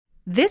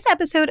This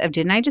episode of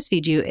Didn't I Just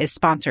Feed You is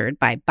sponsored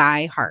by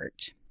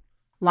ByHeart.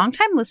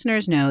 Longtime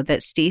listeners know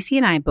that Stacy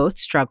and I both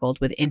struggled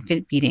with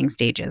infant feeding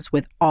stages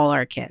with all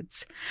our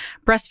kids.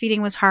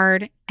 Breastfeeding was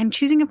hard, and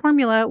choosing a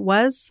formula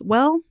was,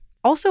 well,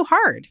 also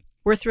hard.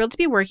 We're thrilled to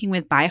be working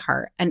with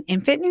ByHeart, an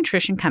infant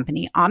nutrition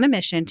company on a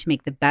mission to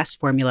make the best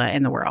formula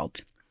in the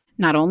world.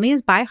 Not only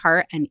is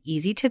ByHeart an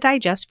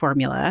easy-to-digest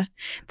formula,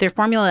 their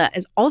formula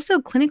is also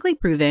clinically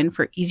proven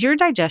for easier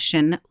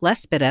digestion,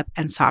 less spit up,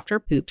 and softer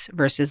poops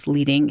versus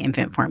leading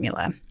infant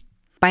formula.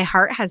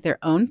 ByHeart has their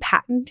own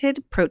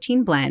patented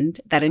protein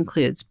blend that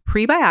includes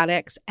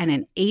prebiotics and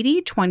an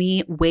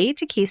 80-20 whey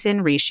to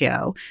casein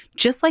ratio,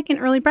 just like in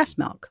early breast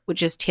milk,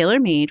 which is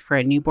tailor-made for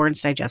a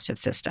newborn's digestive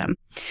system.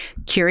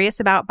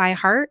 Curious about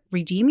ByHeart?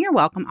 Redeem your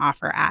welcome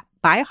offer at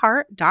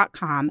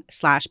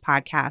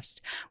byheart.com/podcast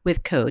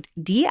with code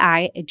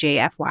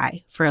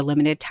DIJFY for a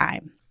limited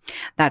time.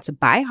 That's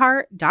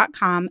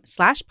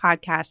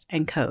byheart.com/podcast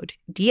and code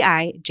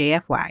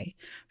DIJFY,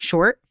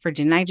 short for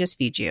Didn't I Just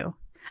Feed You?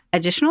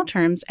 Additional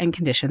terms and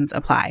conditions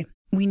apply.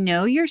 We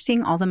know you're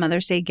seeing all the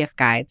Mother's Day gift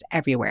guides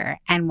everywhere,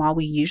 and while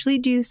we usually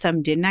do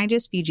some Didn't I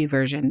Just Feed You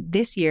version,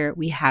 this year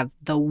we have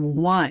the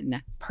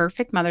one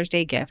perfect Mother's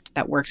Day gift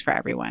that works for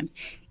everyone,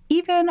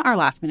 even our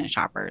last-minute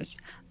shoppers.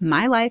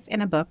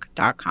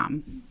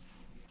 MyLifeInABook.com.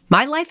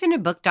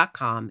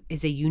 MyLifeInABook.com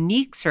is a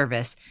unique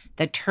service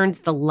that turns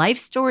the life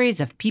stories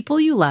of people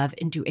you love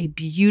into a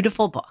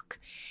beautiful book.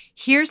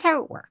 Here's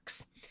how it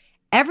works.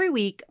 Every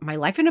week,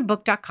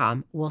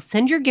 MyLifeInABook.com will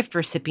send your gift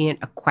recipient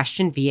a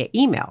question via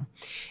email.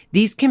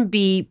 These can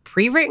be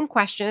pre-written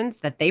questions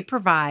that they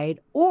provide,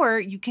 or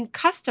you can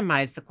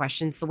customize the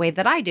questions the way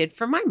that I did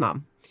for my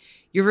mom.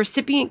 Your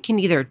recipient can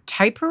either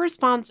type her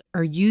response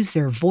or use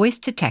their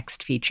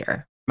voice-to-text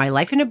feature.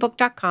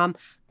 MyLifeInABook.com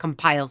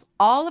compiles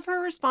all of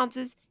her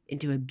responses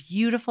into a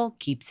beautiful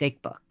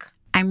keepsake book.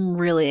 I'm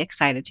really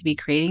excited to be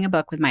creating a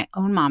book with my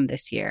own mom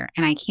this year,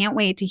 and I can't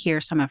wait to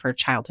hear some of her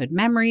childhood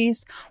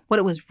memories, what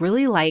it was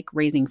really like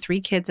raising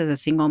 3 kids as a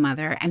single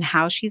mother, and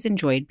how she's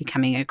enjoyed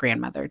becoming a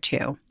grandmother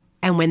too.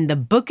 And when the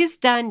book is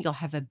done, you'll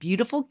have a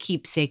beautiful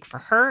keepsake for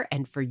her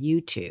and for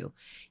you too.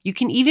 You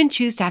can even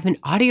choose to have an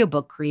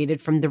audiobook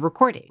created from the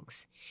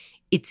recordings.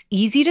 It's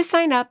easy to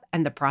sign up,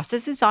 and the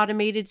process is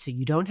automated, so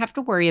you don't have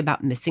to worry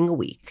about missing a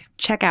week.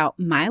 Check out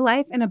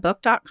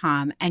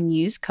MyLifeInABook.com and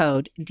use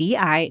code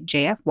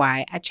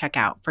DIJFY at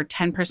checkout for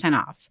 10%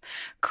 off.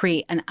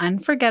 Create an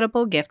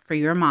unforgettable gift for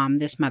your mom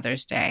this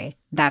Mother's Day.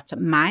 That's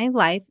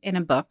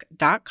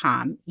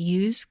MyLifeInABook.com.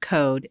 Use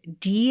code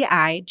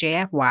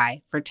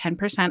DIJFY for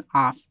 10%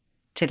 off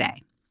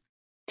today.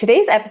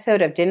 Today's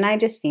episode of Didn't I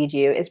Just Feed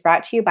You is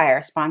brought to you by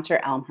our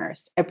sponsor,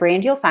 Elmhurst, a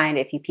brand you'll find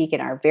if you peek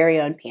in our very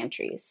own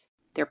pantries.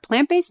 Their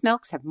plant-based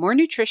milks have more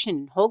nutrition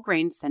and whole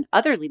grains than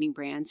other leading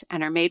brands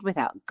and are made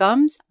without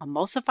gums,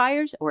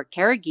 emulsifiers, or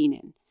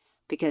carrageenan.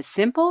 Because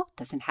simple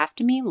doesn't have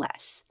to mean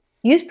less.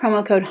 Use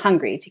promo code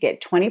HUNGRY to get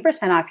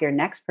 20% off your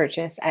next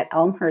purchase at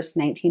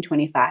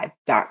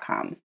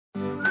elmhurst1925.com.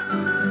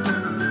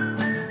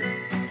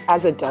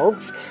 As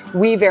adults,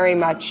 we very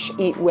much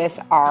eat with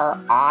our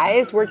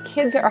eyes, where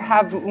kids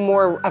have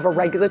more of a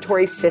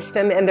regulatory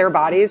system in their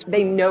bodies.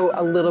 They know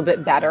a little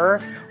bit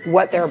better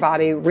what their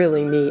body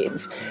really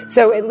needs.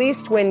 So at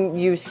least when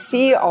you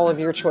see all of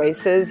your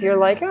choices, you're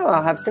like, oh,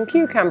 I'll have some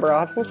cucumber, I'll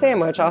have some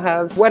sandwich, I'll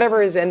have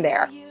whatever is in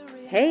there.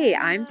 Hey,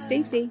 I'm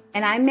Stacy.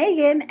 And I'm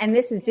Megan, and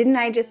this is Didn't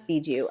I Just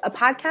Feed You, a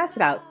podcast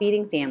about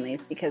feeding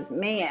families because,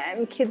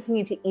 man, kids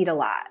need to eat a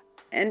lot.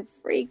 And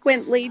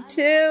frequently,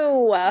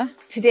 too.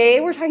 Today,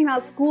 we're talking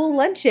about school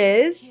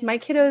lunches. My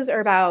kiddos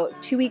are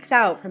about 2 weeks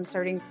out from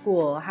starting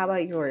school. How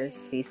about yours,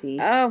 Stacey?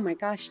 Oh my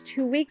gosh,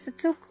 2 weeks.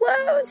 It's so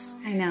close.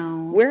 I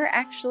know. We're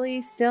actually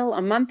still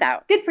a month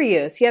out. Good for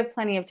you. So you have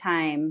plenty of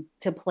time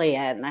to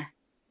plan.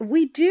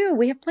 We do.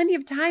 We have plenty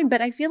of time,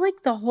 but I feel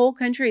like the whole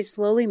country is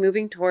slowly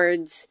moving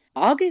towards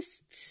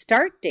August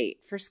start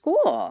date for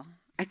school.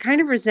 I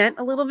kind of resent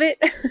a little bit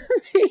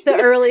the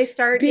early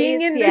start being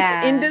dates, in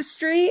this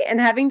industry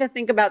and having to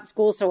think about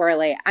school so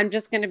early. I'm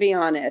just going to be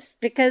honest,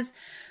 because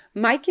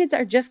my kids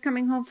are just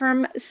coming home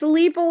from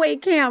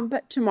sleepaway camp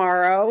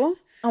tomorrow.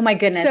 Oh my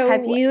goodness. So,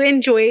 have you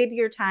enjoyed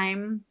your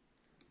time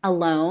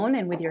alone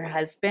and with your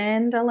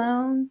husband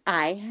alone?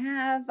 I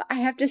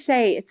have to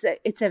say it's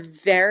a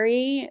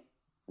very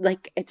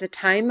it's a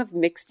time of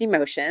mixed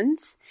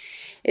emotions.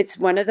 It's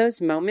one of those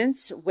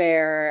moments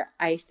where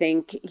I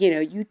think,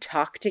 you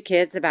talk to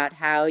kids about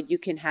how you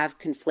can have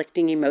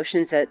conflicting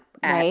emotions at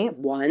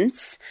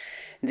once.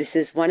 This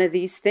is one of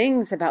these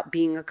things about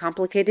being a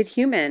complicated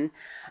human.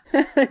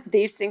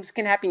 These things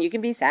can happen. You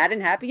can be sad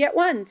and happy at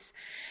once.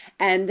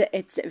 And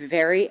it's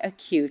very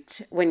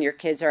acute when your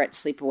kids are at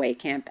sleepaway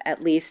camp,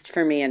 at least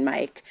for me and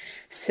Mike.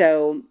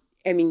 So,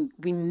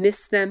 we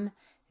miss them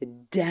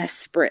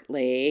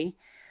desperately.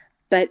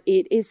 But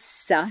it is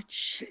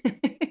such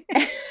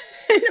an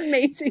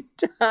amazing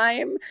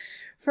time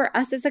for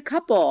us as a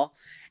couple.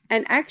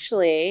 And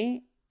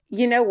actually,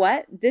 you know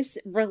what? This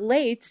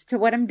relates to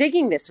what I'm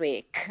digging this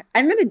week.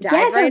 I'm going to dive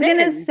right in. Yes, I was going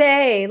to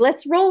say,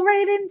 let's roll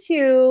right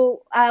into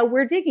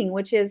We're Digging,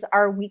 which is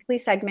our weekly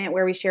segment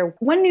where we share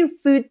one new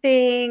food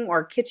thing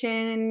or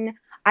kitchen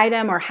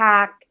item or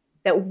hack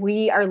that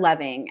we are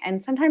loving.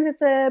 And sometimes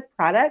it's a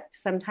product,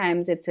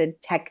 sometimes it's a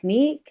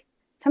technique,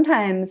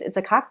 sometimes it's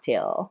a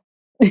cocktail.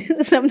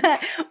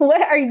 Sometimes,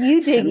 what are you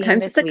digging?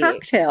 Sometimes it's a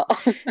cocktail.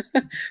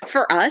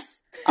 For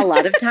us, a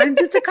lot of times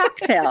it's a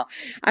cocktail.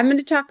 I'm going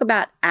to talk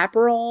about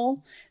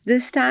Aperol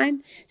this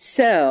time.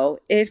 So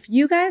if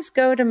you guys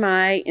go to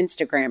my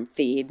Instagram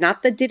feed,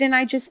 not the Didn't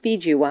I Just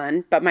Feed You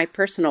one, but my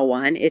personal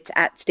one, it's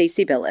at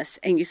Stacey Billis,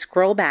 and you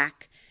scroll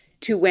back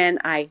to when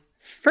I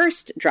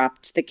first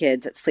dropped the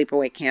kids at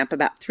sleepaway camp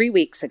about 3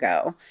 weeks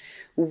ago,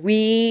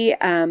 we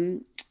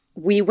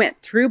went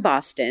through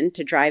Boston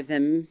to drive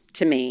them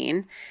to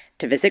Maine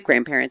to visit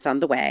grandparents on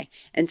the way,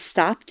 and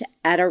stopped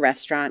at a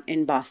restaurant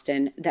in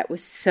Boston that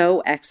was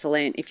so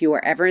excellent. If you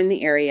are ever in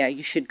the area,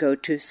 you should go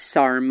to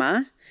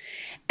Sarma.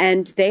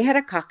 And they had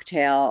a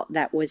cocktail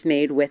that was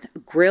made with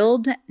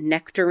grilled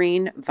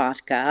nectarine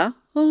vodka,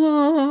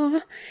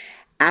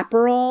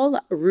 Aperol,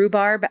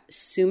 rhubarb,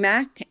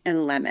 sumac,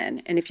 and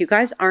lemon. And if you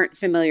guys aren't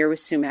familiar with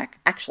sumac,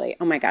 actually,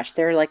 oh my gosh,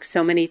 there are like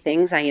so many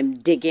things I am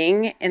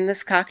digging in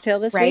this cocktail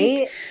this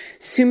week.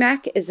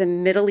 Sumac is a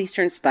Middle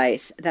Eastern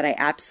spice that I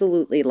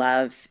absolutely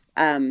love.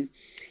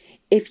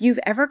 If you've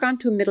ever gone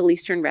to a Middle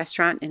Eastern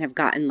restaurant and have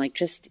gotten like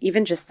just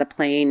the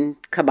plain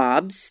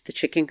kebabs, the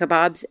chicken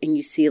kebabs, and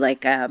you see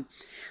like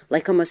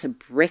almost a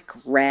brick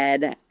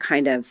red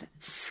kind of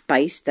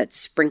spice that's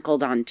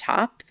sprinkled on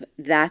top,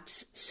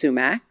 that's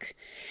sumac.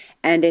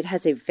 And it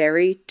has a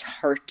very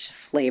tart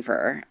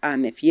flavor.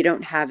 If you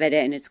don't have it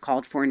and it's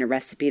called for in a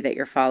recipe that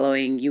you're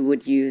following, you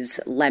would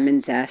use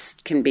lemon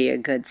zest, can be a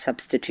good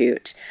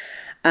substitute.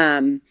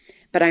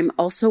 But I'm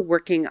also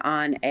working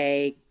on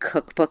a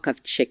cookbook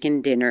of chicken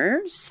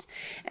dinners,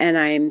 and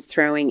I'm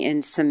throwing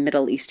in some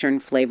Middle Eastern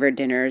flavored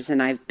dinners,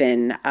 and I've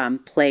been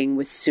playing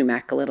with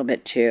sumac a little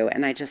bit too,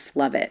 and I just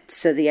love it.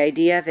 So the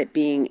idea of it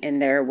being in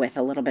there with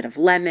a little bit of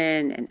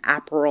lemon and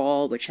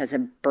Aperol, which has a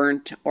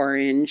burnt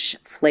orange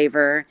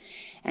flavor,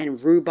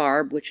 and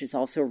rhubarb, which is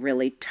also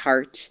really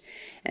tart,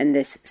 and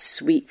this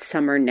sweet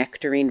summer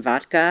nectarine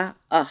vodka,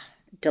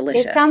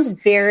 delicious. It sounds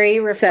very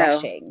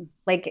refreshing.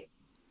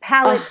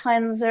 Palate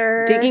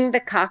cleanser. Digging the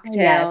cocktail.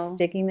 Yes,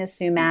 digging the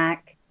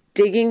sumac.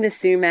 Digging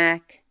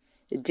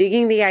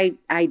the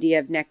idea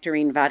of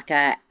nectarine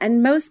vodka.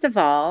 And most of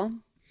all,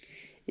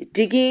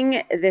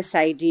 digging this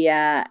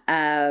idea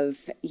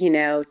of,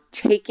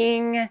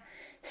 taking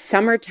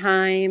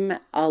summertime,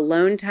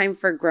 alone time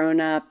for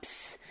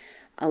grown-ups,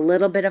 a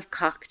little bit of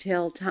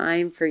cocktail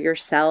time for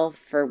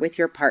yourself or with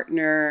your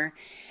partner,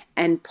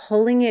 and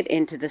pulling it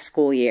into the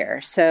school year.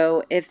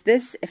 So if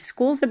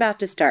school's about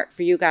to start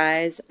for you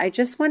guys, I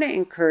just want to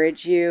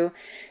encourage you.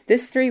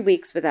 This 3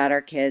 weeks without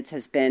our kids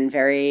has been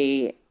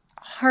very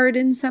hard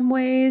in some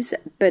ways,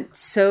 but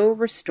so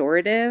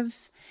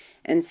restorative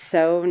and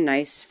so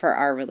nice for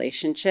our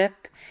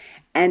relationship.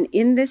 And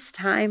in this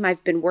time,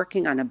 I've been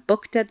working on a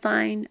book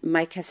deadline.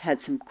 Mike has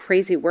had some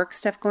crazy work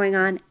stuff going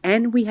on,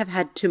 and we have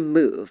had to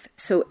move.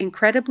 So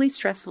incredibly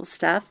stressful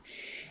stuff.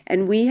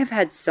 And we have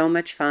had so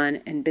much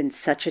fun and been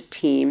such a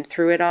team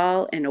through it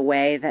all in a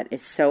way that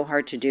is so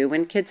hard to do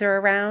when kids are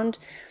around.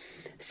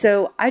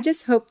 So I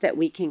just hope that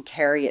we can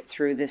carry it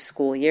through this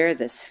school year,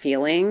 this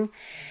feeling.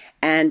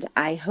 And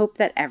I hope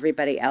that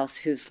everybody else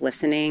who's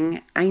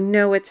listening, I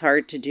know it's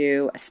hard to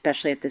do,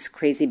 especially at this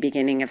crazy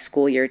beginning of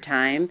school year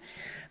time,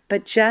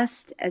 but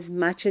just as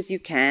much as you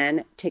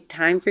can, take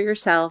time for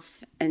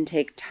yourself and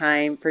take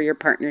time for your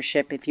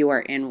partnership if you are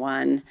in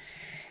one.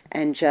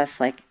 And just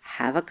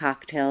have a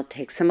cocktail,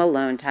 take some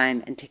alone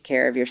time, and take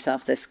care of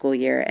yourself this school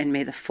year. And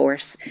may the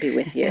force be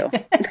with you.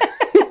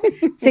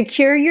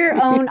 Secure your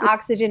own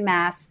oxygen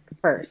mask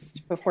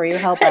first before you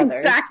help others.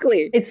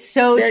 Exactly. It's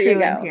so true in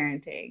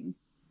parenting.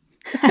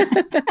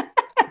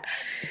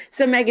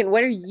 So Megan,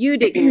 what are you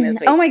digging this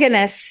week? Oh my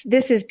goodness.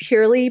 This is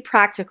purely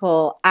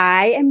practical.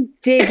 I am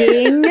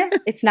digging.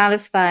 It's not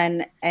as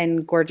fun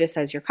and gorgeous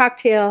as your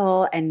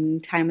cocktail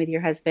and time with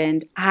your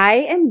husband. I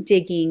am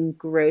digging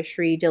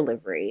grocery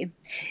delivery.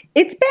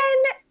 It's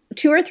been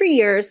 2 or 3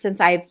 years since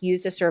I've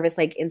used a service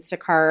like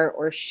Instacart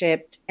or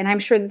Shipt. And I'm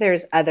sure that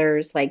there's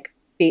others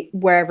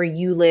wherever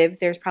you live,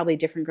 there's probably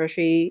different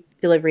grocery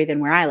delivery than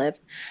where I live.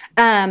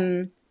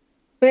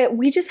 But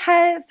we just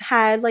have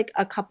had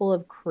a couple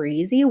of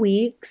crazy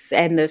weeks,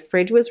 and the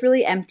fridge was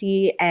really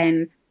empty.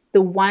 And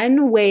the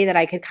one way that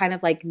I could kind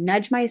of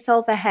nudge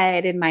myself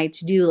ahead in my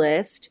to-do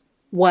list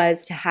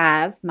was to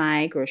have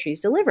my groceries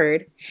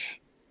delivered.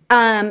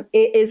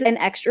 It is an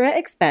extra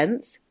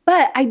expense,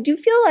 but I do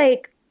feel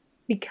like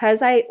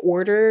because I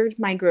ordered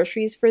my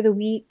groceries for the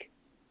week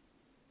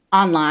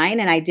online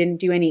and I didn't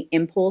do any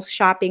impulse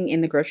shopping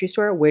in the grocery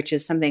store, which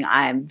is something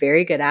I'm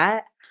very good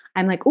at,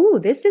 I'm like, ooh,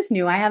 this is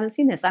new. I haven't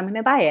seen this. I'm going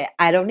to buy it.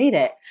 I don't need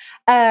it.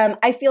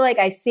 I feel like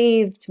I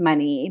saved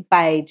money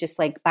by just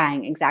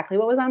buying exactly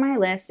what was on my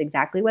list,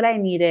 exactly what I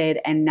needed,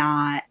 and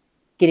not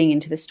getting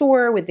into the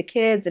store with the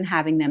kids and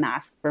having them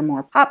ask for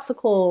more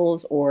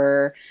popsicles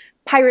or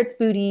pirate's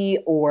booty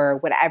or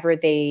whatever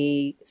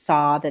they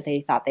saw that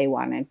they thought they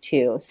wanted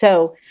to.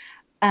 So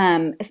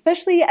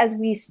especially as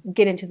we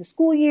get into the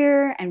school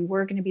year, and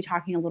we're going to be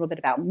talking a little bit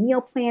about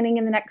meal planning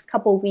in the next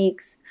couple of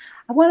weeks,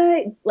 I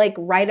want to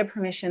write a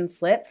permission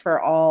slip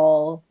for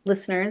all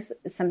listeners.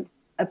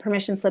 A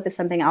permission slip is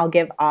something I'll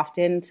give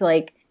often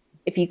to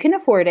if you can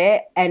afford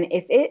it and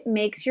if it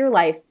makes your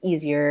life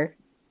easier,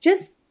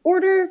 just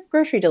order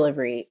grocery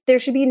delivery. There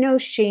should be no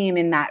shame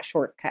in that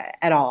shortcut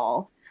at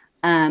all.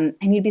 And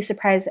you'd be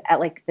surprised at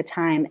the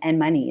time and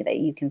money that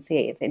you can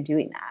save in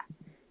doing that.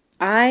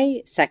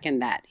 I second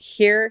that.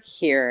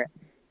 Here.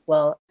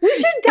 Well, we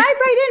should dive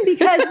right in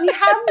because we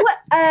have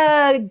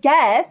a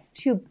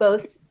guest who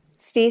both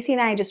Stacy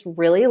and I just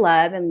really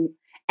love.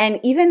 And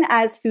even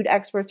as food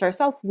experts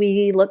ourselves,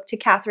 we look to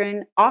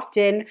Catherine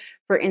often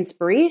for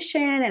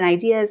inspiration and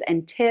ideas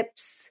and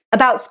tips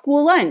about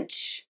school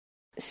lunch.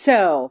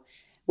 So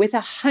with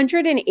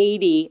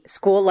 180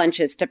 school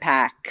lunches to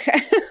pack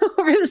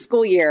over the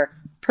school year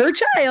per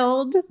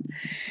child,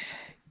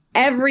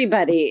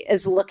 everybody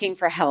is looking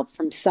for help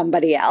from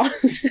somebody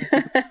else.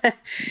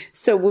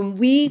 So when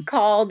we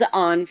called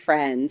on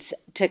friends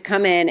to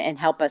come in and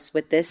help us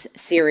with this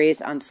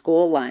series on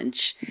school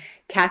lunch,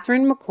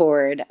 Catherine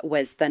McCord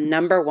was the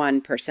number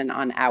one person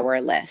on our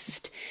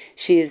list.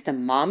 She is the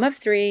mom of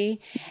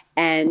 3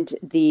 and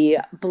the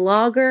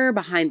blogger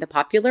behind the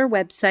popular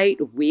website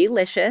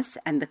Weelicious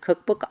and the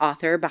cookbook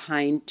author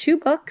behind 2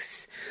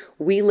 books,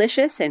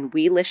 Weelicious and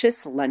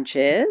Weelicious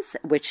Lunches,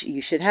 which you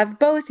should have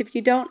both if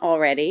you don't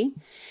already.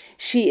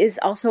 She is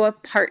also a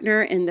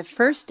partner in the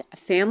first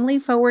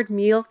family-forward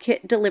meal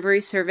kit delivery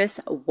service,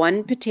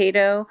 One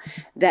Potato,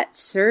 that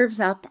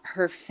serves up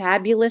her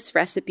fabulous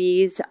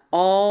recipes,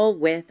 all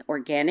with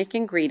organic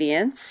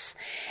ingredients.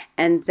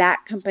 And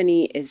that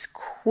company is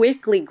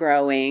quickly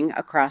growing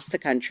across the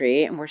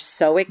country, and we're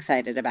so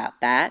excited about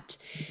that.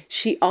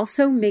 She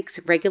also makes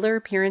regular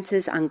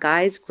appearances on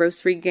Guy's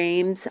Grocery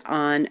Games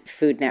on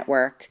Food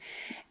Network.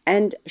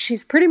 And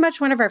she's pretty much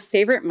one of our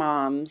favorite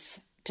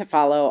moms to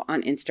follow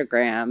on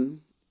Instagram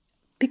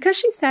because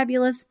she's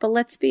fabulous, but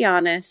let's be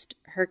honest,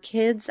 her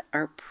kids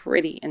are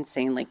pretty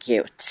insanely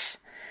cute.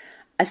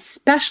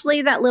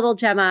 Especially that little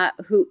Gemma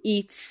who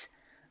eats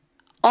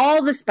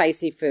all the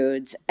spicy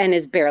foods and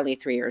is barely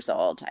 3 years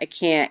old. I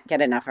can't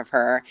get enough of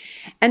her.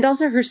 And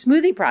also her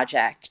smoothie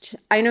project.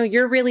 I know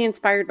you're really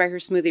inspired by her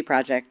smoothie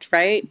project,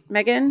 right,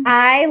 Megan?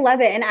 I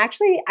love it. And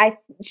actually,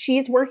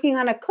 she's working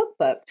on a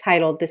cookbook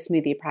titled The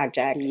Smoothie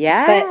Project.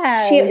 Yes.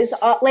 But she is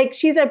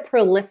she's a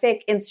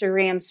prolific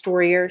Instagram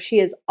storyer. She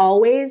is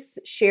always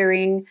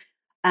sharing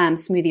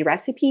smoothie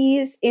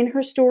recipes in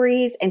her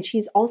stories. And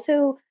she's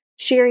also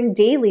sharing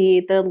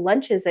daily the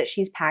lunches that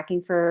she's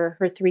packing for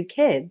her 3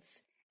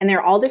 kids. And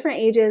they're all different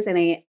ages and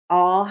they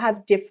all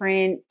have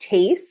different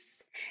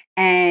tastes.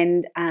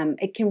 And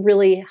it can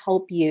really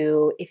help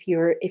you if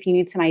you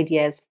need some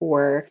ideas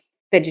for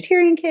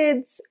vegetarian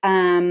kids,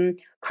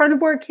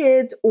 carnivore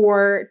kids,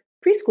 or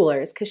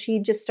preschoolers, because she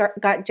just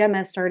got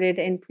Gemma started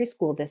in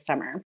preschool this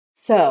summer.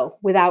 So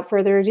without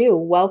further ado,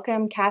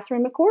 welcome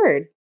Catherine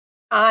McCord.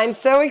 I'm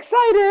so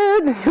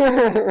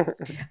excited.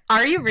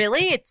 Are you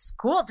really? It's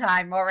school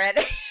time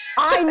already.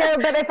 I know,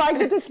 but if I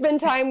get to spend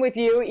time with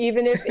you,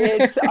 even if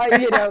it's,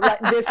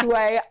 this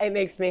way, it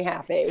makes me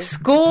happy.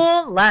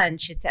 School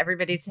lunch. It's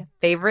everybody's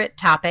favorite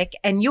topic.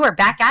 And you are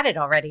back at it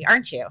already,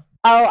 aren't you?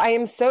 Oh, I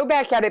am so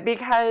back at it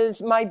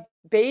because my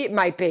baby,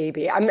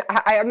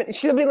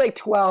 she'll be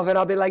 12 and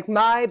I'll be like,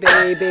 my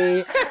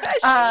baby.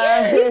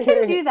 You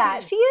can do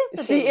that. She is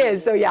the baby. She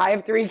is. So yeah, I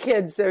have 3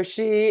 kids. So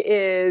she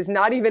is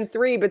not even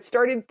 3, but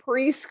started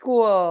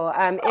preschool.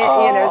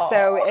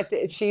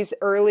 She's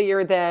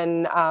earlier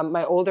than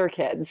my older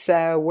kids.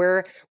 So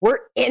we're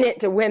in it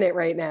to win it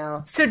right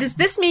now. So does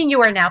this mean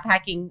you are now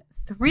packing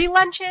 3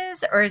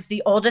 lunches, or is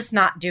the oldest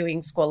not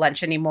doing school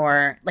lunch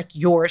anymore, like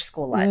your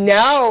school lunch?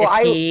 No,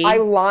 I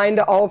lined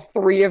all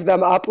 3 of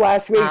them up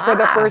last week for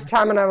the first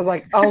time, and I was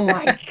like, oh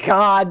my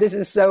God, this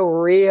is so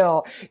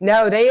real.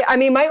 No,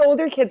 my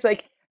older kids,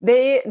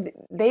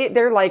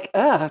 they're like,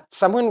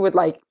 someone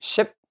would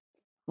ship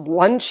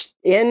lunch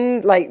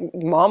in,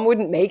 mom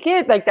wouldn't make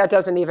it. That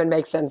doesn't even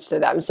make sense to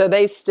them. So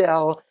they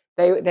still,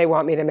 they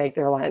want me to make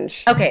their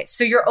lunch. Okay,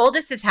 so your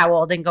oldest is how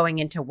old and going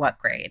into what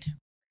grade?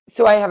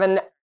 So I have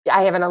an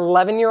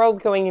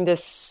 11-year-old going into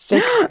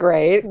 6th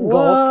grade.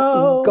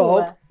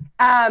 Gulp.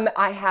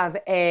 I have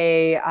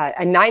a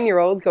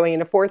 9-year-old going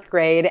into 4th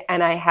grade,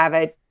 and I have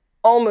a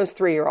almost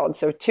 3-year-old,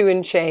 so 2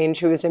 and change,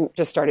 who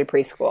just started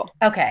preschool.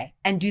 Okay.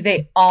 And do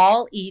they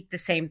all eat the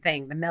same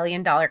thing? The $1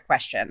 million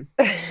question.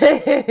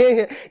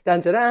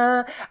 Dun, dun,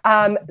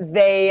 dun.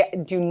 They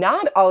do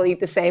not all eat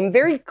the same.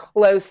 Very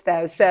close,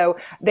 though. So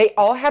they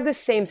all have the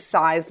same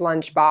size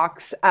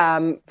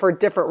lunchbox for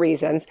different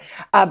reasons.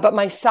 But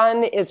my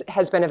son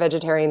has been a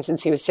vegetarian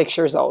since he was 6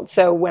 years old.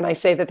 So when I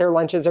say that their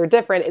lunches are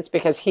different, it's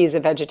because he's a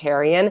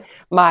vegetarian.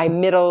 My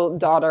middle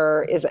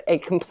daughter is a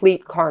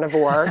complete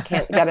carnivore,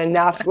 can't get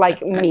enough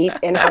like meat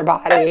in her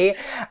body.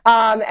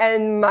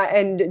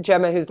 And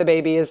Gemma, who's the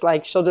baby, is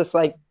like, she'll just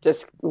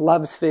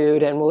loves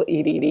food and will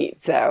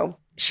eat. So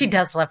she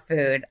does love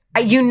food.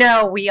 You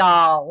know, we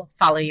all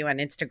follow you on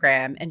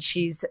Instagram and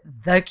she's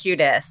the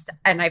cutest.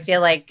 And I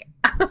feel like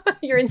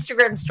your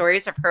Instagram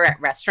stories of her at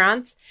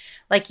restaurants,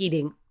 like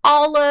eating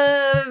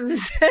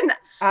olives and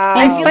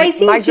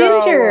spicy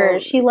ginger. girl,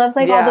 she loves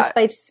all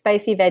the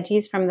spicy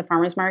veggies from the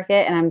farmer's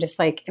market. And I'm just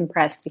like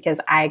impressed because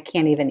I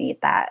can't even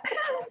eat that.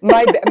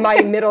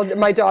 my middle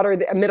daughter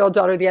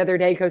the other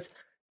day goes,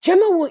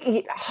 Gemma will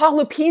eat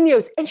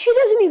jalapenos and she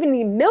doesn't even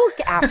need milk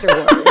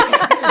afterwards.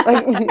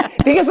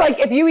 Because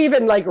if you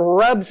even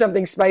rub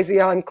something spicy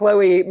on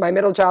Chloe, my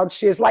middle child,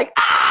 she is like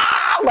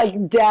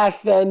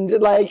death and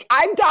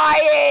I'm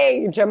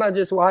dying. Gemma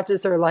just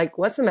watches her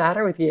what's the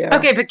matter with you?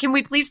 Okay, but can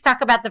we please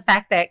talk about the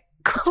fact that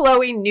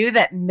Chloe knew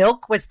that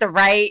milk was the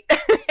right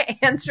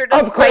answer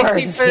to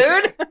spicy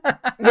food?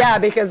 Yeah,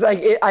 because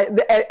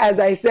as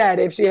I said,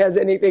 if she has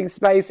anything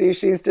spicy,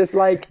 she's just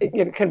on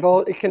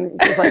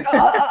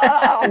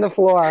the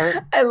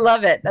floor. I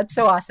love it. That's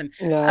so awesome.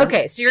 Yeah.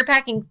 Okay, so you're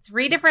packing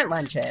 3 different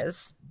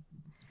lunches.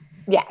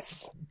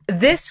 Yes.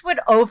 This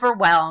would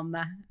overwhelm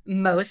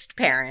most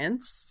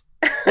parents.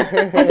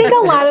 I think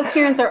a lot of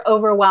parents are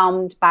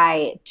overwhelmed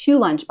by 2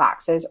 lunch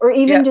boxes or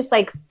even just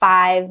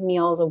 5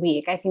 meals a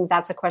week. I think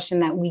that's a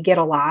question that we get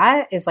a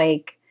lot is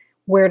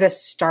where to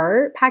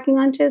start packing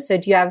lunches. So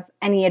do you have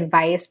any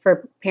advice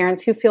for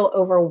parents who feel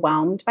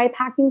overwhelmed by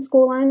packing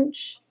school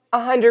lunch?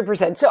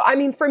 100%. So, I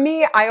mean, for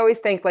me, I always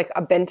think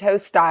a bento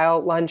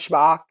style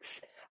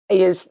lunchbox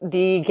is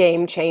the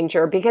game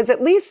changer because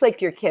at least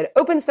your kid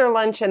opens their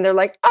lunch and they're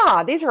like,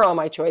 these are all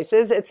my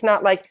choices. It's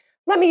not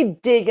let me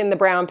dig in the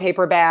brown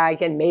paper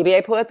bag and maybe I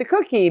pull out the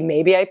cookie.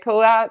 Maybe I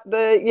pull out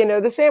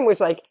the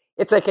sandwich.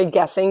 It's a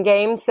guessing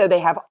game. So they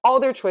have all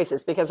their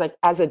choices because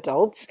as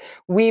adults,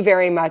 we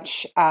very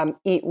much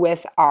eat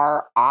with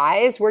our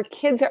eyes where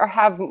kids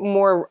have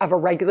more of a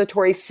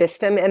regulatory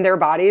system in their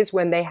bodies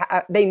when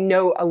they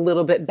know a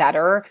little bit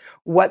better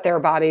what their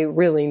body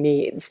really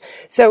needs.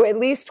 So at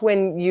least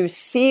when you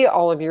see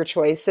all of your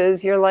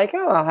choices, you're like,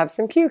 I'll have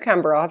some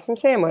cucumber, I'll have some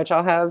sandwich,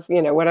 I'll have,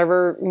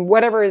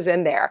 whatever is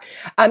in there.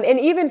 And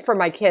even for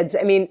my kids,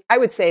 I mean, I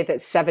would say that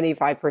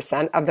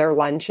 75% of their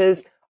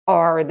lunches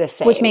are the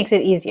same. Which makes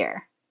it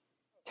easier.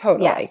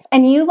 Totally. Yes.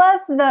 And you love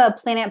the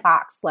Planet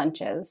Box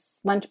lunch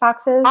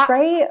boxes,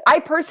 right? I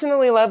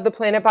personally love the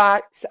Planet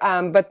Box,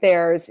 but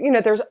there's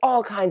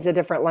all kinds of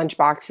different lunch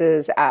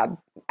boxes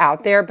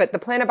out there. But the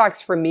Planet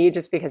Box for me,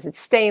 just because it's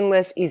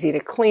stainless, easy to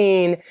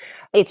clean,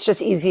 it's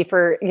just easy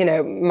for,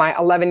 my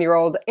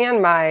 11-year-old and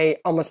my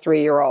almost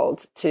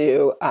 3-year-old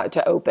to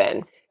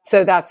open.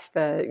 So that's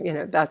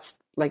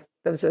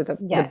those are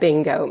the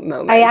bingo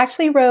moments. I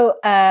actually wrote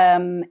a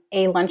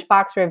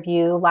lunchbox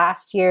review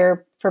last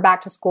year for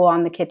back to school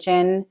on the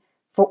kitchen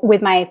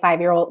with my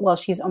 5-year-old. Well,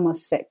 she's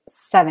almost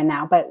 7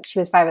 now, but she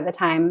was 5 at the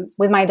time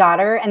with my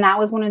daughter. And that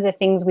was one of the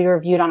things we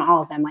reviewed on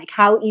all of them.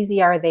 How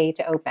easy are they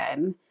to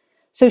open?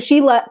 So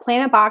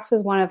Planet Box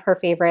was one of her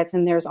favorites.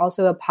 And there's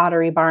also a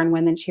Pottery Barn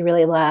one that she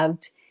really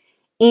loved.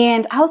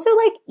 And I also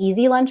like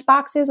easy lunch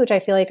boxes, which I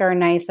feel are a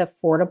nice,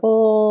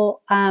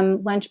 affordable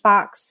lunch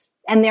box.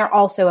 And they're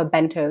also a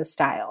bento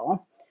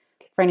style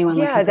for anyone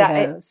looking for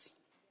those.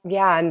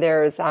 Yeah, and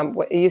there's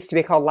what used to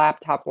be called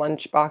laptop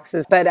lunch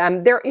boxes, but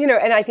there,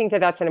 and I think that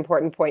that's an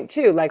important point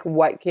too.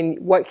 What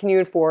can you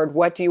afford?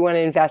 What do you want to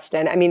invest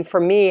in? I mean, for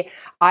me,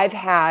 I've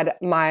had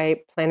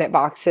my Planet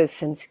boxes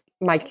since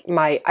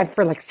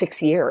for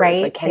 6 years.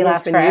 Right.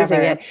 Kenny's been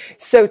using it.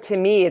 So to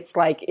me, it's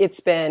it's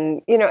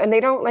been, and they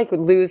don't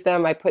lose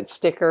them. I put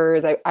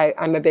stickers.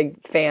 I'm a big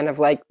fan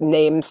of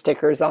name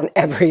stickers on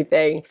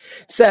everything.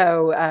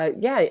 So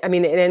I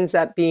mean, it ends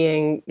up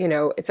being,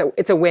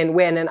 it's a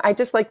win-win. And I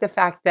just like the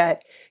fact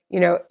that,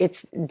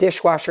 it's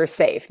dishwasher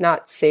safe,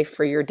 not safe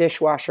for your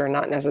dishwasher,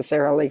 not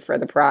necessarily for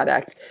the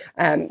product.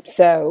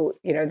 So,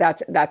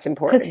 that's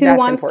important. Because who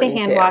wants to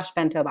hand wash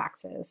bento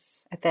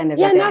boxes at the end of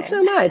the day? Yeah,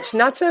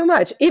 not so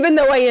much. Even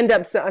though I end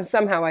up,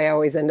 somehow I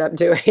always end up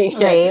doing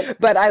it.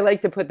 But I like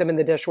to put them in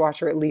the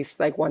dishwasher at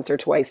least once or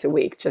twice a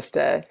week just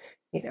to,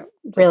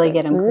 really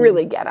get them.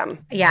 Really get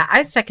them. Yeah,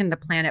 I second the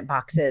Planet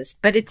boxes.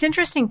 But it's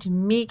interesting to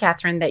me,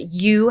 Catherine, that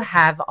you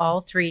have all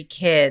 3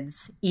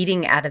 kids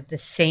eating out of the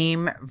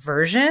same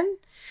version.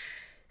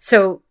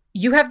 So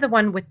you have the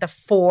one with the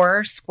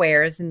 4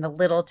 squares and the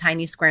little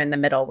tiny square in the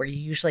middle where you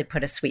usually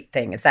put a sweet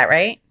thing. Is that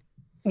right?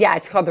 Yeah,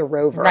 it's called the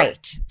Rover.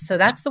 Right. So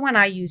that's the one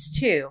I use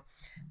too.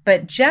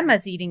 But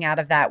Gemma's eating out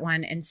of that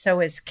one, and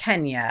so is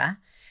Kenya.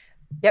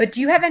 Yep. But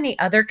do you have any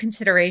other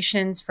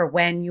considerations for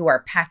when you are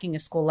packing a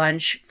school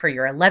lunch for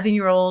your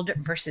 11-year-old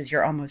versus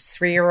your almost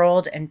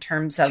 3-year-old in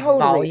terms of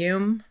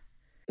volume?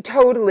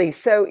 Totally.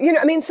 So,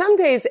 I mean, some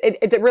days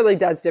it really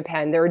does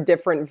depend. There are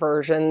different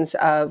versions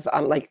of,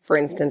 like, for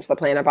instance, the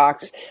Planet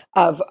Box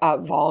of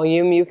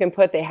volume you can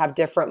put. They have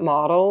different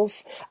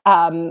models.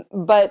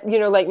 But,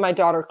 like my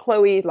daughter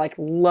Chloe, like,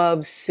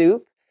 loves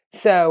soup.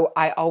 So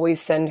I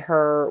always send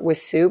her with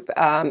soup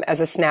as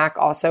a snack,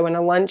 also in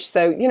a lunch.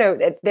 So,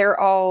 they're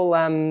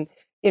all,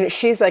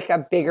 she's like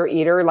a bigger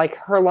eater. Like,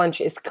 her lunch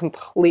is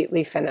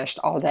completely finished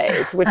all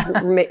days, which,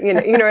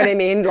 you know what I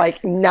mean?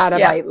 Like, not a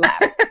bite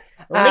left.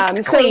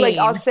 So like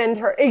I'll send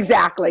her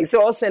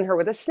So I'll send her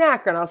with a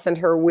snack, and I'll send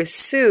her with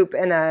soup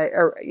in a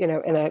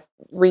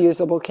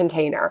reusable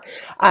container.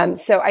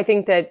 So I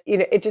think that,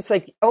 it just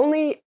like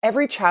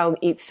every child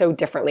eats so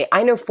differently.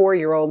 I know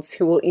 4-year-olds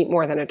who will eat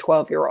more than a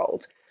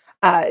 12-year-old.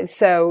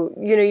 So,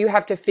 you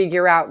have to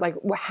figure out, like,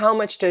 how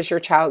much does your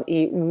child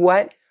eat?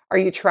 What are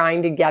you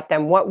trying to get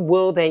them? What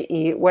will they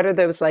eat? What are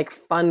those like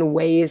fun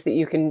ways that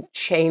you can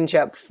change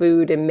up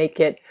food and make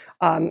it,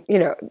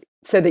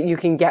 so that you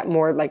can get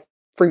more like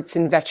fruits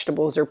and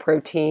vegetables or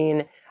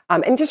protein,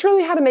 and just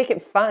really how to make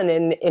it fun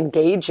and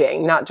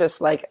engaging, not just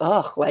like,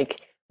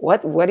 like,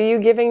 what are you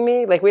giving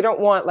me? Like, we don't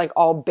want like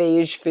all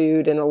beige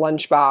food in a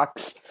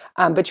lunchbox,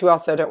 but you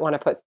also don't want to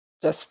put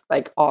just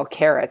like all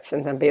carrots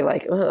and then be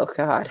like, oh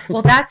God.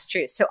 Well, that's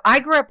true. So I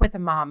grew up with a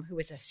mom who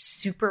was a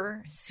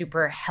super,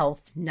 super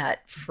health nut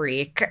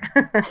freak.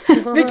 Big,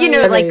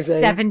 like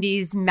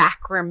 70s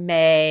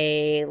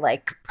macrame,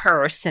 like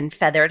purse and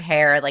feathered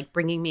hair, like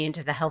bringing me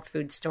into the health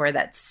food store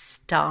that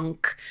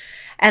stunk,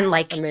 and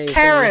like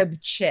carob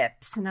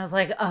chips. And I was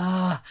like,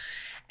 oh.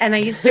 And I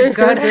used to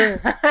go to,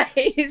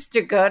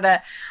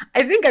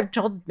 I think I've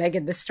told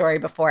Megan this story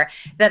before,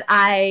 that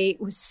I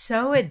was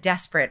so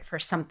desperate for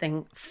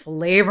something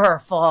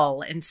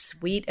flavorful and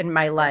sweet in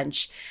my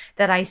lunch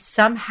that I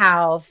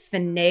somehow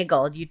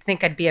finagled. You'd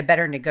think I'd be a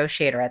better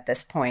negotiator at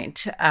this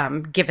point,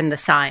 given the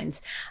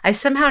signs. I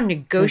somehow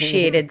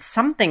negotiated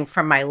something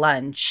from my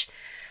lunch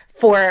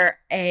for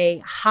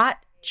a hot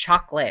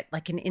chocolate,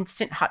 like an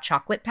instant hot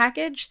chocolate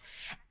package.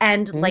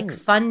 And like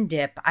Fun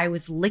Dip, I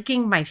was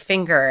licking my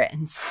finger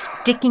and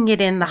sticking it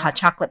in the hot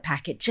chocolate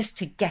packet just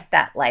to get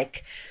that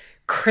like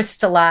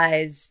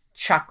crystallized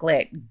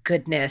chocolate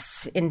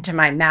goodness into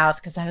my mouth,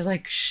 because I was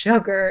like,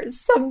 sugar,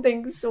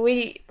 something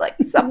sweet, like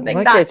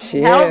something that's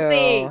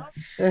healthy.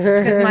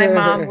 Because my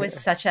mom was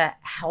such a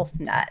health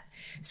nut.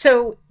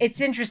 So it's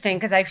interesting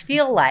because I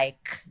feel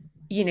like,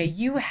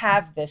 you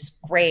have this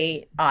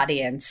great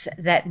audience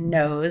that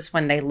knows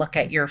when they look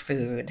at your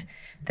food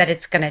that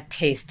it's going to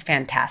taste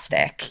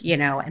fantastic,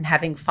 and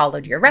having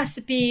followed your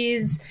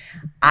recipes,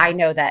 I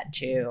know that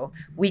too.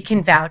 We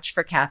can vouch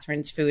for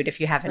Catherine's food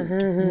if you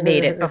haven't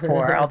made it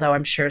before, although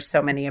I'm sure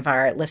so many of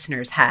our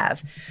listeners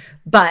have.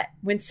 But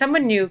when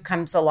someone new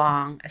comes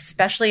along,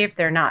 especially if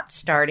they're not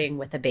starting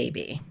with a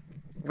baby,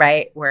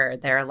 right, where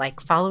they're like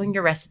following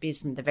your recipes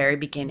from the very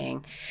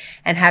beginning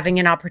and having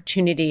an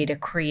opportunity to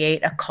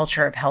create a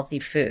culture of healthy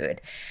food,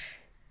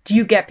 do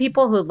you get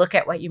people who look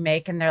at what you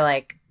make and they're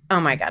like, oh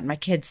my God, my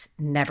kid's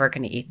never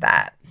going to eat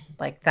that.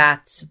 Like,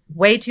 that's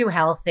way too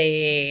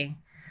healthy.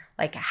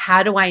 Like,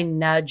 how do I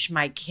nudge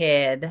my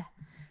kid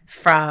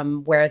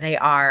from where they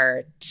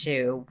are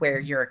to where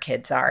your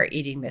kids are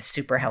eating this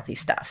super healthy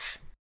stuff?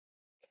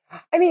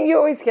 I mean, you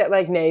always get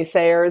like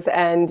naysayers,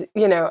 and,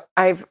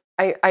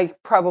 I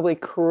probably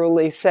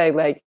cruelly say,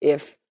 like,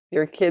 if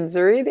your kids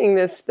are eating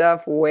this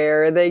stuff,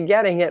 where are they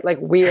getting it? Like,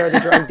 we are the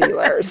drug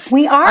dealers.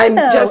 We are,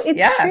 it's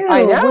true.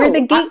 I know. We're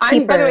the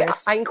gatekeepers. By the way,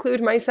 I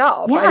include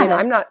myself. Yeah.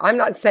 I mean, I'm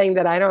not saying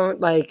that I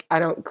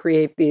don't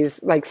create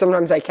these, like,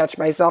 sometimes I catch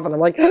myself and I'm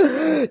like,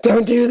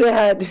 don't do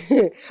that.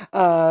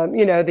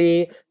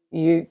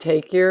 You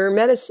take your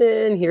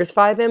medicine, here's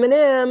 5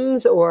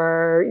 M&Ms,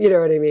 or, you know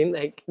what I mean?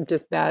 Like,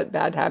 just bad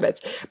habits.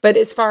 But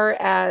as far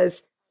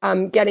as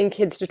getting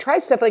kids to try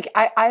stuff, like,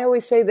 I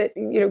always say that,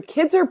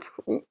 kids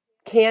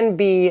can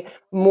be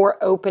more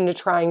open to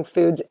trying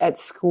foods at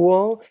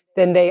school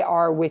than they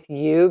are with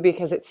you,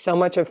 because it's so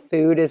much of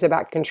food is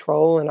about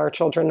control and our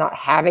children not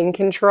having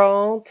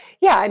control.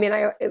 Yeah, I mean,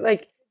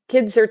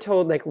 kids are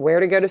told like where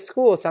to go to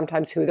school,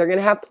 sometimes who they're going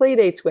to have play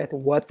dates with,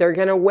 what they're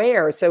going to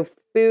wear. So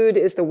food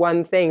is the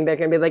one thing they're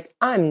going to be like,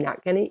 I'm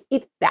not going to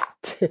eat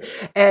that.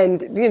 And,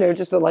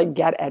 just to like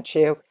get at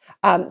you.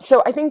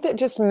 So I think that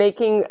just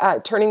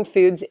turning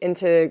foods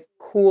into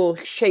cool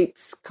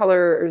shapes,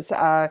 colors,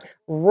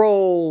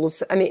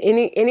 rolls, I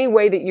mean, any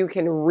way that you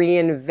can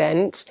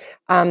reinvent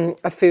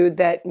a food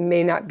that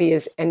may not be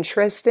as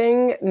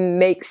interesting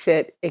makes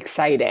it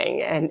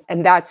exciting.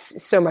 And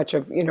that's so much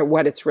of,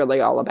 what it's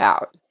really all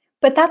about.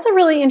 But that's a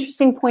really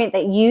interesting point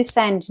that you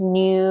send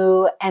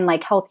new and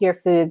like healthier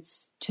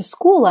foods to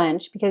school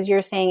lunch, because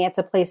you're saying it's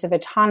a place of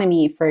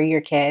autonomy for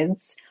your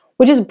kids,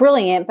 which is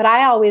brilliant. But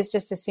I always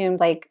just assumed,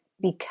 like,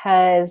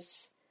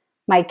 because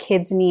my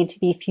kids need to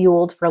be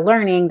fueled for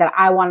learning, that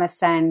I want to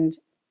send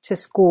to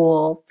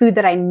school food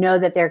that I know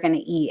that they're going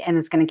to eat and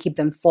it's going to keep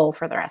them full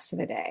for the rest of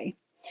the day.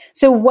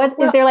 So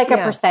is there like a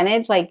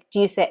percentage? Like, do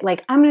you say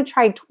like, I'm going to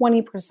try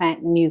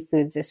 20% new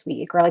foods this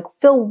week, or like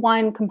fill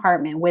one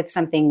compartment with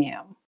something new?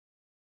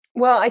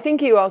 Well, I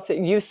think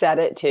you said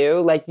it too.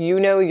 Like,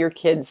 your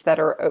kids that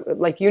are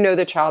like,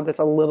 the child that's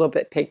a little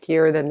bit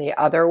pickier than the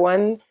other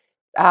one.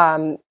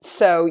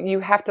 So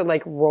you have to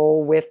like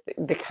roll with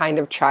the kind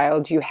of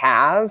child you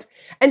have.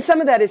 And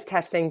some of that is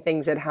testing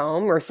things at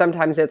home, or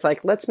sometimes it's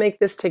like, let's make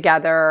this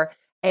together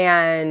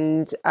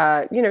and,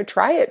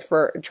 try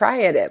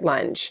it at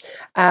lunch.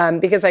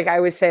 Because like I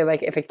always say,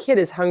 like, if a kid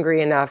is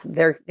hungry enough,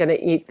 they're going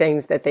to eat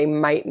things that they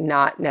might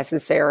not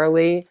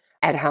necessarily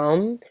at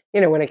home.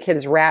 When a kid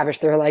is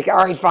ravished, they're like,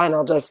 all right, fine,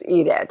 I'll just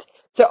eat it.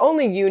 So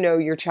only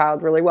your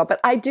child really well.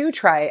 But I do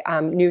try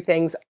new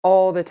things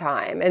all the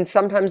time. And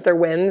sometimes they're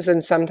wins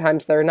and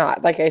sometimes they're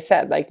not. Like I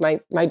said, like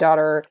my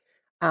daughter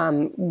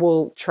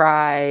will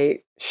try,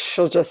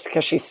 she'll just,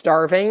 because she's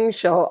starving,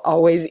 she'll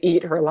always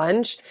eat her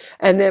lunch.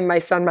 And then my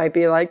son might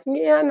be like,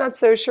 yeah, I'm not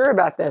so sure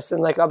about this.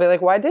 And like, I'll be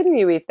like, why didn't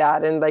you eat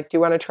that? And like, do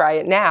you want to try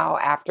it now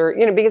after,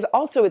 because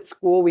also at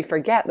school, we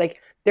forget,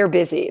 like, they're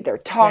busy, they're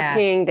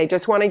talking, Yes. They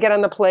just want to get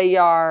on the play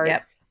yard.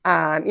 Yep.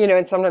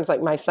 And sometimes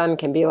like my son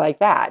can be like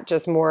that,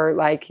 just more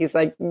like, he's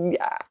like,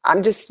 yeah,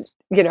 I'm just,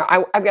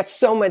 I've got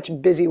so much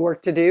busy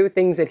work to do,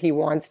 things that he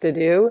wants to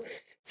do.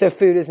 So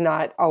food is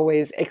not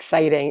always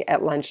exciting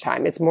at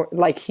lunchtime. It's more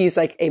like he's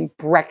like a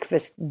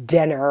breakfast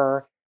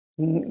dinner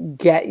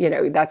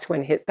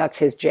that's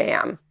his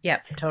jam.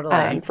 Yep,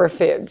 totally. For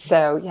food.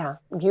 So yeah,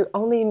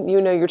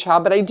 you know your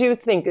child, but I do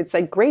think it's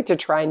like great to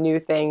try new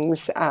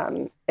things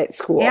at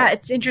school. Yeah,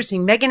 it's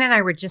interesting. Megan and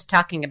I were just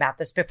talking about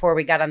this before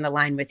we got on the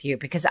line with you,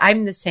 because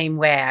I'm the same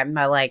way. I'm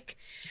like,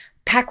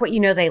 pack what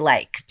they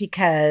like,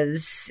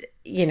 because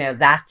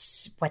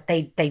that's what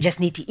they just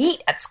need to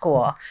eat at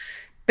school.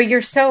 But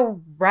you're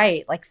so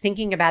right. Like,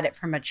 thinking about it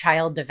from a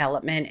child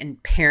development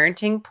and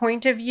parenting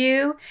point of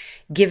view,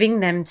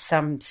 giving them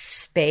some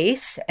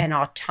space and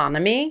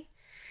autonomy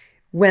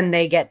when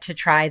they get to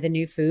try the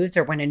new foods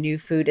or when a new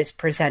food is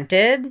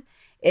presented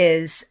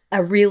is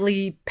a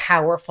really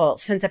powerful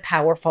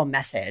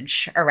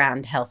message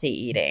around healthy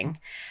eating.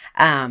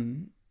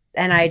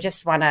 And I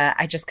just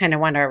kind of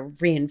want to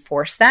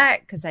reinforce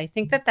that, because I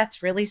think that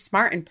that's really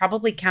smart and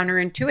probably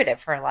counterintuitive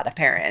for a lot of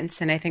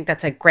parents. And I think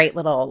that's a great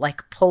little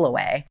like pull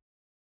away.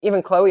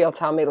 Even Chloe will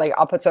tell me, like,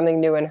 I'll put something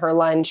new in her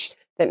lunch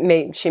that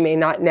she may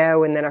not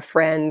know. And then a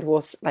friend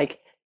will like,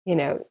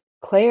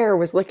 Claire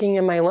was looking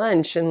in my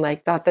lunch and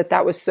like thought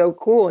that was so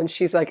cool. And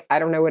she's like, I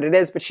don't know what it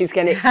is, but she's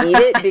going to eat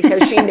it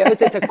because she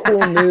knows it's a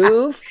cool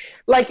move.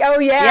 Like, oh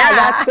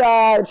yeah.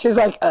 That's, she's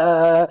like,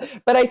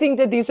 but I think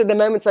that these are the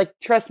moments, like,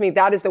 trust me,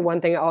 that is the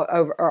one thing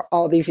over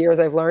all these years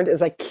I've learned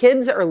is like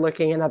kids are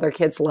looking at other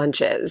kids'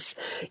 lunches.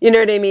 You know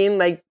what I mean?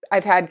 Like,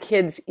 I've had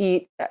kids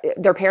eat,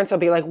 their parents will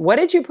be like, what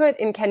did you put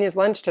in Kenya's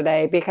lunch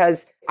today?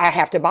 Because I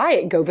have to buy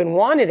it. Govin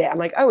wanted it. I'm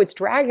like, oh, it's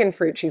dragon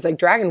fruit. She's like,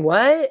 dragon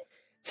what?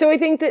 So I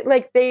think that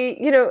like they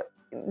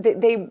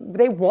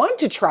want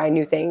to try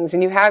new things,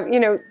 and you have,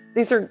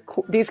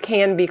 these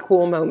can be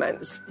cool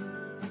moments.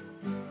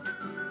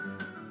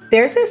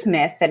 There's this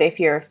myth that if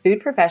you're a food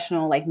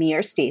professional like me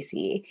or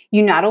Stacy,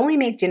 you not only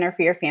make dinner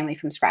for your family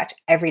from scratch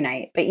every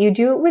night, but you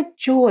do it with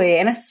joy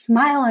and a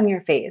smile on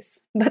your face.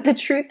 But the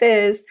truth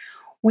is,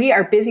 we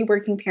are busy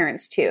working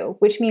parents too,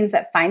 which means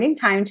that finding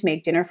time to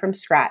make dinner from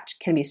scratch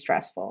can be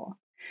stressful.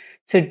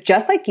 So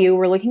just like you,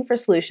 we're looking for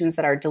solutions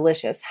that are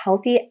delicious,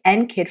 healthy,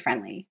 and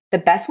kid-friendly. The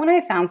best one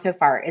I've found so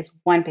far is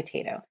One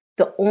Potato,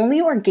 the only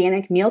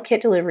organic meal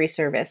kit delivery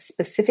service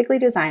specifically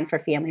designed for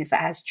families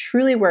that has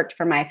truly worked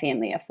for my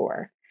family of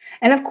 4.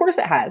 And of course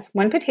it has.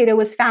 One Potato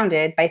was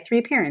founded by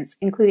 3 parents,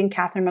 including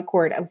Catherine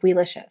McCord of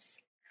Weelicious.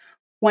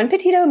 One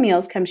Potato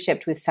meals come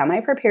shipped with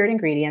semi-prepared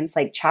ingredients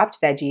like chopped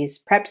veggies,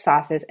 prepped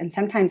sauces, and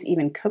sometimes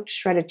even cooked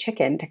shredded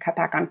chicken to cut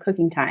back on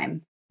cooking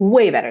time.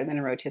 Way better than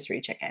a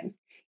rotisserie chicken.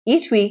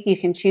 Each week, you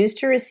can choose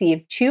to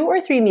receive 2 or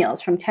 3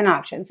 meals from 10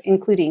 options,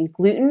 including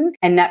gluten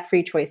and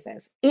nut-free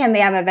choices. And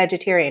they have a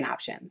vegetarian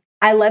option.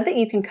 I love that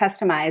you can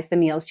customize the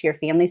meals to your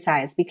family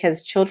size,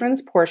 because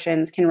children's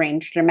portions can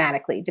range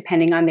dramatically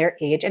depending on their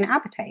age and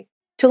appetite.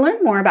 To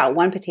learn more about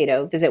One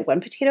Potato, visit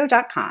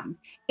onepotato.com.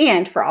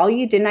 And for all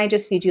you Didn't I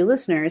Just Feed You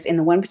listeners in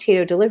the One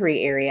Potato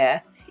delivery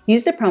area,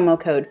 use the promo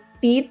code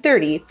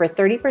FEED30 for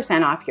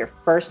 30% off your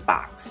first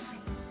box.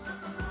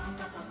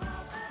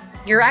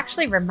 You're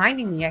actually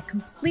reminding me, I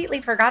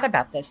completely forgot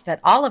about this, that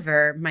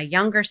Oliver, my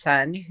younger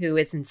son, who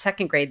is in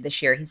 2nd grade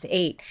this year, he's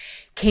 8,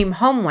 came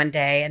home one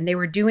day and they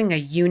were doing a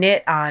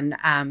unit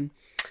on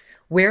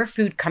where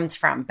food comes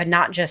from, but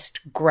not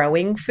just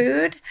growing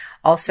food.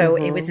 Also,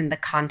 It was in the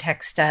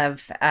context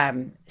of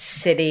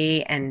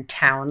city and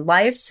town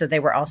life. So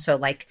they were also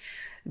like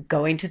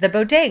going to the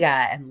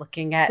bodega and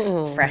looking at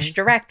Fresh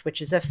Direct,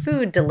 which is a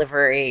food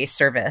delivery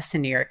service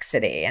in New York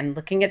City, and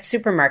looking at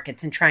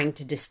supermarkets and trying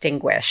to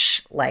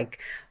distinguish like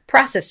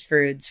processed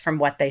foods from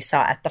what they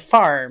saw at the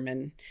farm.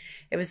 And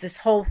it was this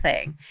whole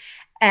thing.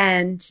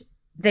 And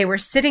they were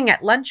sitting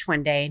at lunch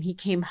one day and he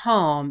came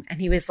home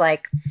and he was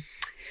like,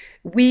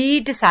 We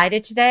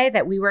decided today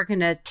that we were going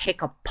to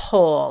take a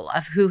poll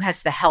of who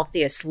has the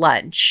healthiest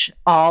lunch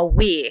all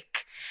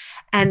week.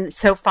 And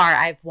so far,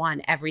 I've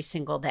won every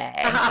single day.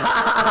 And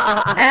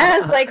I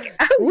was like,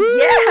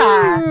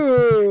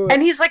 oh, yeah.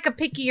 And he's like a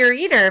pickier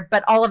eater,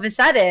 but all of a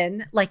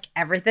sudden, like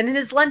everything in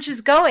his lunch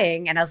is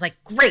going. And I was like,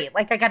 great,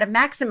 like I got to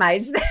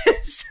maximize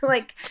this.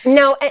 Like,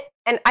 no,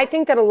 and I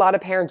think that a lot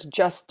of parents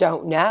just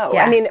don't know.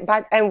 Yeah. I mean,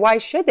 and why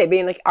should they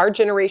be? Like our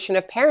generation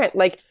of parent,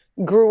 like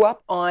grew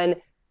up on,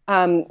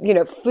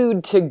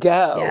 food to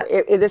go.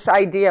 Yeah. This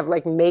idea of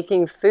like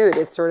making food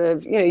is sort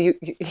of,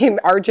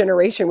 our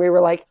generation, we were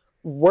like,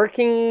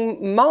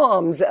 working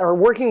moms or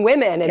working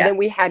women. And then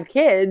we had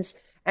kids.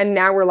 And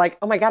now we're like,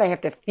 oh my God, I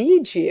have to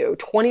feed you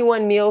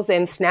 21 meals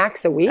and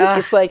snacks a week.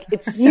 It's like,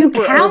 it's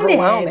super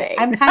overwhelming.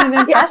 I'm kind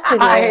of impressed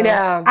with you. I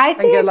know. I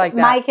think like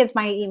my kids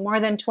might eat more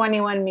than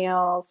 21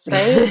 meals,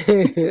 right?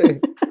 21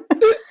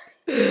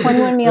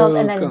 meals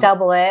and then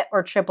double it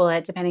or triple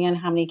it, depending on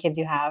how many kids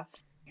you have.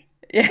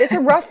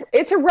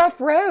 It's a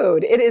rough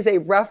road. It is a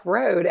rough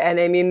road. And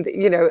I mean,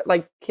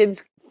 like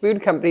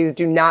food companies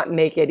do not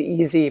make it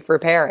easy for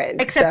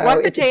parents. Except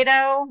one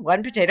potato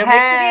makes it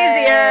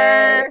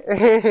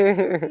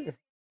easier.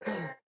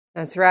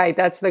 That's right.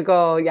 That's the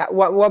goal. Yeah.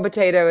 One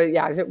potato.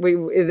 Yeah.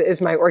 Is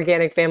my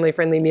organic family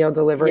friendly meal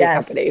delivery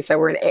company. So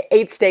we're in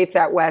 8 states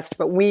out West,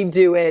 but we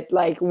do it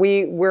like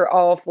we're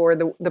all for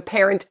the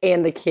parent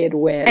and the kid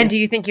win. And do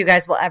you think you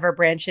guys will ever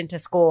branch into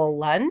school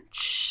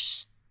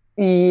lunch?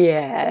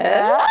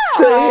 Yes.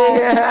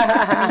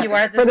 Yeah. You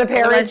are for the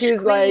parent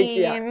who's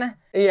queen. like,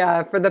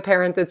 for the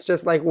parent that's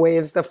just like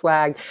waves the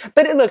flag.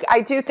 But look,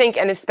 I do think,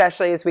 and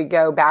especially as we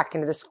go back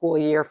into the school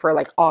year for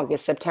like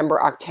August,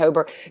 September,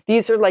 October,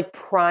 these are like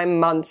prime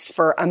months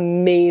for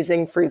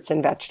amazing fruits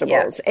and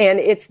vegetables. Yeah. And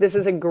this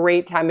is a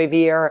great time of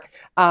year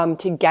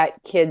to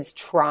get kids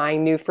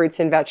trying new fruits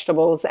and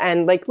vegetables.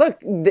 And like,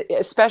 look,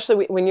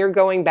 especially when you're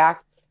going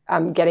back,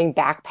 getting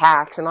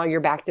backpacks and all your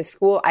back to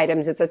school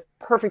items, it's a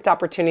perfect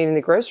opportunity in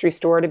the grocery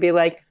store to be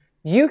like,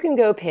 you can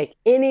go pick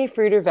any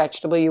fruit or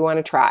vegetable you want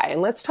to try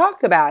and let's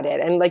talk about it.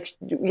 And like,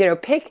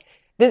 pick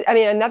this. I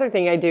mean, another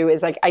thing I do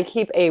is like, I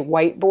keep a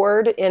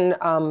whiteboard in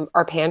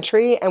our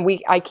pantry and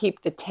I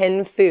keep the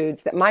 10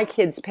 foods that my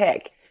kids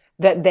pick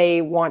that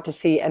they want to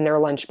see in their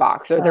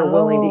lunchbox or they're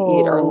willing to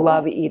eat or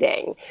love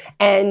eating.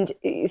 And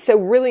so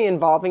really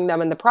involving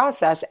them in the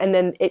process. And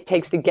then it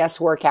takes the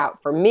guesswork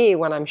out for me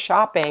when I'm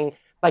shopping.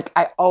 Like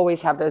I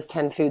always have those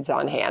 10 foods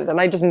on hand and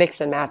I just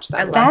mix and match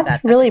them. I love that.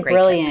 That's really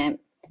brilliant.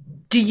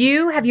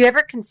 Have you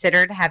ever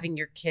considered having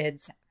your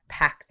kids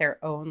pack their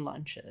own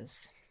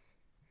lunches?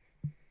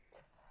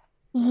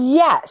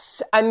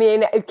 Yes. I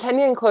mean,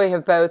 Kenya and Chloe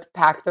have both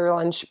packed their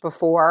lunch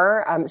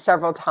before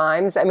several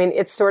times. I mean,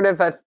 it's sort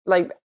of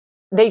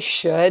they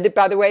should,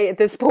 by the way, at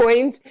this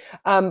point.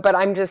 But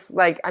I'm just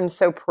like, I'm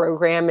so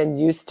programmed and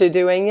used to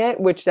doing it,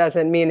 which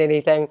doesn't mean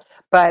anything.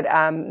 But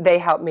they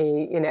help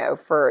me,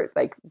 for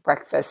like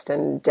breakfast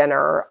and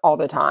dinner all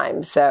the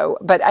time. So,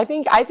 but I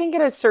think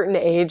at a certain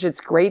age, it's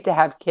great to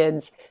have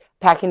kids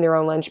packing their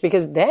own lunch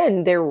because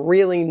then they're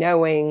really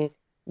knowing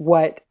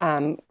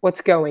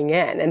what's going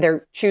in and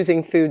they're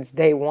choosing foods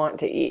they want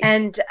to eat.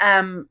 And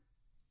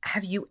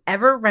have you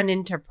ever run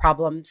into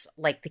problems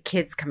like the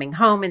kids coming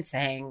home and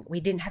saying, we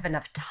didn't have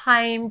enough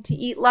time to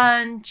eat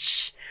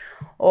lunch?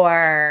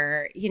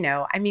 Or,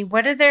 I mean,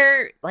 what do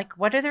their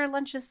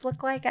lunches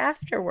look like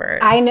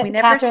afterwards? I know, we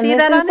never Catherine, see this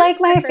that is on like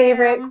Instagram. my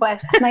favorite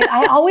question. Like,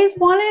 I always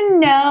want to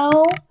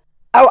know.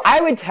 Oh, I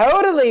would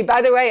totally.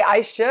 By the way,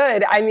 I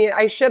should. I mean,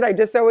 I should. I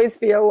just always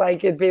feel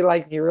like it'd be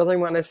like, you really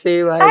want to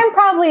see like I'm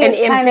probably an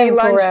kind empty of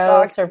gross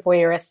lunchbox or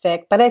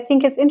voyeuristic, but I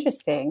think it's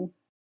interesting.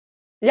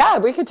 Yeah,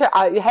 we could.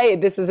 Hey,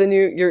 this is a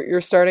new.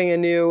 You're starting a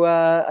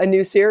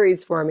new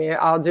series for me.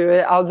 I'll do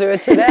it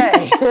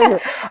today.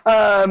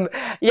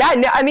 Yeah.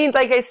 No, I mean,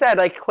 like I said,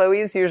 like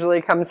Chloe's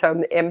usually comes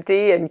home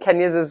empty, and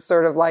Kenya's is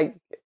sort of like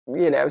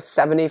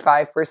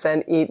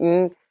 75%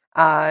 eaten.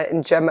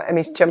 And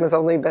Gemma's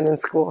only been in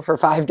school for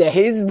 5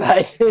 days,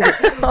 but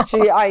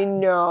I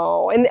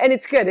know. And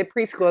it's good at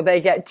preschool.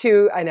 They get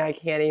 2, I know I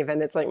can't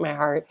even, it's like my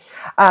heart.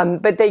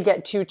 But they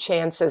get 2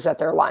 chances at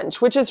their lunch,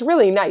 which is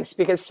really nice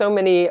because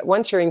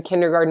once you're in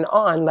kindergarten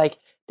on, like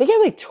they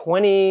get like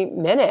 20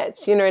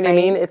 minutes, you know what I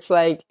mean? It's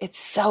like, it's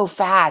so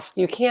fast.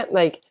 You can't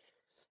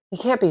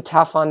be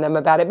tough on them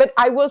about it. But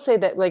I will say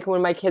that like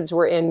when my kids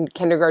were in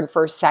kindergarten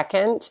for a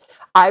second,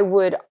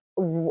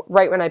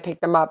 right when I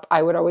picked them up,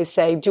 I would always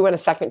say, do you want a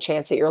second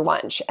chance at your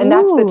lunch? And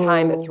that's the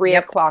time at 3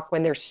 o'clock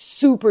when they're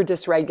super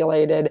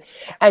dysregulated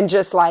and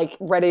just like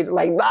ready to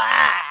like,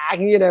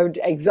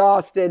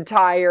 exhausted,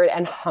 tired,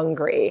 and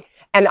hungry.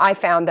 And I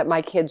found that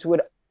my kids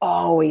would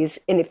always,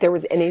 and if there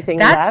was anything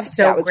That's left,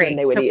 so that was great. when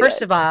they would So eat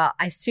first it. of all,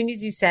 as soon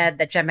as you said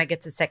that Gemma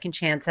gets a second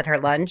chance at her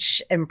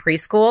lunch in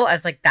preschool, I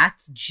was like,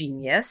 that's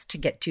genius to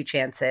get 2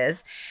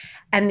 chances.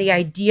 And the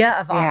idea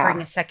of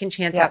offering a second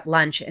chance at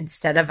lunch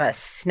instead of a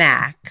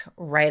snack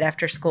right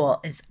after school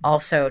is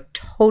also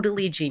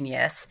totally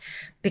genius,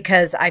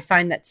 because I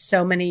find that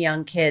so many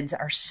young kids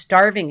are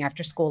starving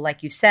after school,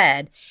 like you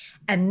said.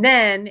 And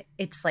then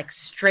it's like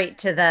straight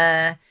to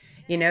the,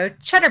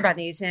 cheddar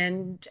bunnies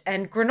and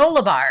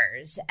granola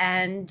bars,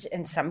 and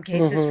in some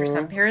cases for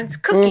some parents,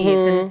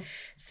 cookies and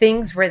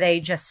things where they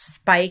just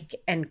spike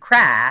and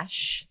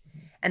crash,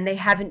 and they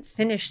haven't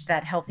finished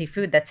that healthy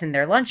food that's in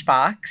their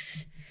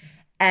lunchbox.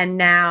 And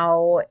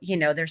now,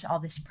 there's all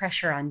this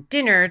pressure on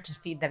dinner to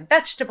feed them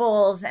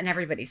vegetables, and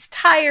everybody's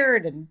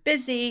tired and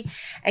busy.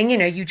 And,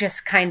 you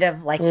just kind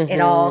of like it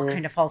all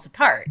kind of falls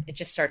apart. It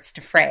just starts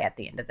to fray at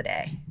the end of the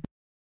day.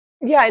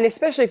 Yeah, and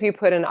especially if you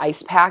put an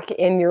ice pack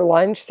in your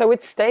lunch, so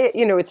it's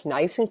it's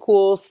nice and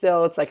cool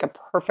still. It's like a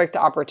perfect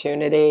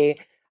opportunity.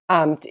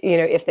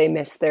 If they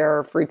miss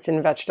their fruits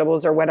and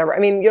vegetables or whatever. I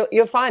mean,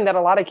 you'll find that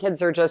a lot of kids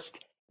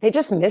they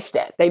just missed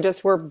it. They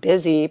just were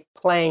busy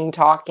playing,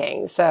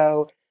 talking.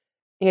 So,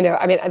 there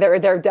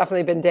have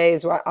definitely been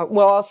days where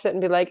I'll sit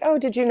and be like, "Oh,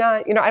 did you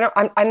not?"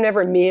 I'm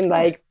never mean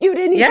like you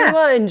didn't eat your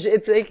lunch.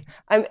 It's like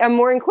I'm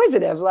more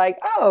inquisitive. Like,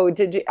 "Oh,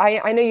 did you?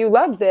 I know you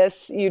love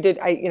this. You did.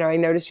 I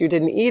noticed you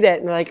didn't eat it."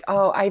 And they're like,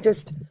 "Oh, I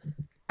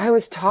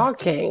was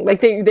talking."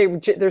 Like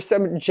there's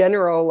some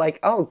general like,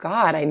 "Oh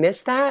God, I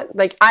missed that."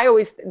 Like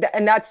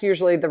and that's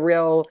usually the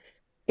real.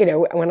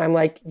 When I'm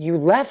like, you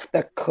left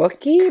the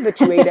cookie,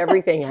 but you ate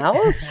everything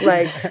else.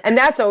 And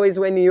that's always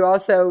when you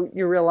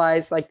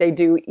realize like they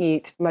do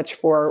eat much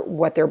for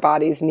what their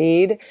bodies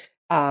need,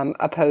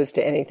 opposed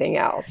to anything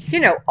else.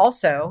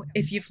 Also,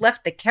 if you've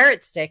left the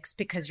carrot sticks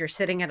because you're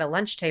sitting at a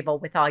lunch table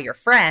with all your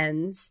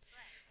friends,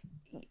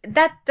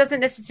 that doesn't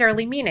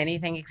necessarily mean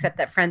anything except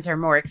that friends are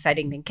more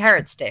exciting than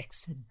carrot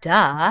sticks.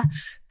 Duh.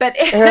 But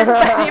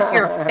if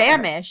you're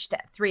famished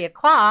at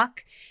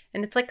 3:00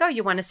 and it's like, oh,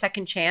 you want a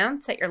second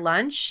chance at your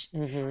lunch?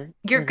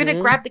 You're going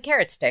to grab the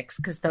carrot sticks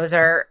because those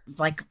are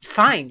like,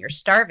 fine, you're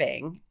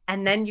starving.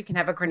 And then you can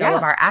have a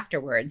granola bar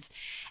afterwards.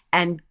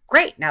 And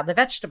great, now the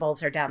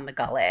vegetables are down the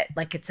gullet.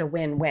 Like it's a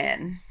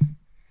win-win.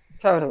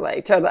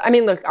 Totally. I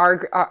mean, look,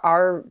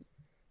 our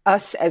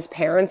us as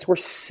parents were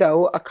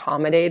so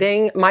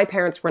accommodating. My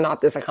parents were not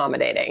this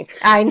accommodating.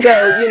 I know.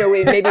 So,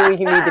 maybe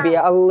we need to be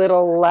a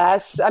little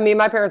less. I mean,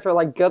 my parents were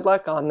like, good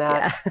luck on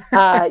that.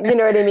 Yeah. You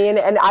know what I mean?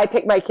 And I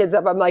pick my kids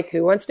up. I'm like,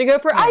 who wants to go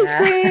for ice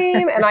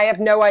cream? And I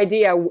have no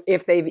idea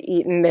if they've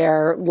eaten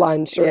their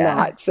lunch or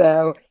not.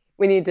 So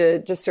we need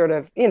to just sort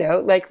of,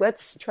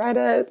 let's try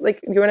to,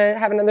 you want to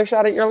have another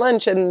shot at your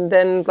lunch and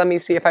then let me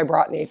see if I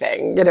brought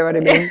anything. You know what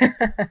I mean?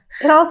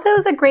 It also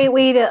is a great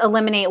way to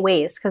eliminate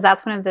waste, because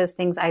that's one of those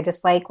things I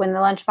dislike when the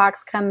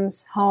lunchbox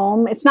comes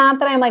home. It's not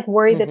that I'm like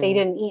worried that they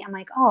didn't eat. I'm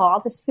like, oh, all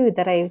this food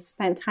that I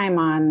spent time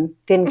on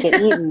didn't get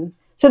eaten.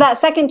 So that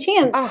second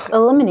chance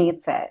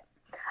eliminates it.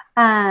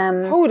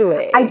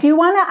 Totally. I do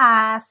want to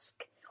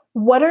ask,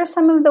 what are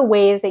some of the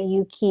ways that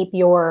you keep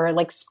your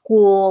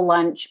school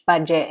lunch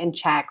budget in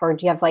check? Or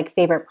do you have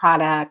favorite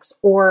products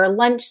or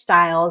lunch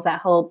styles that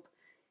help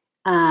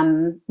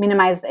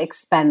minimize the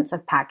expense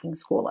of packing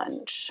school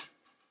lunch?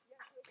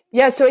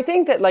 Yeah, so I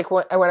think that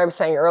what I was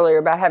saying earlier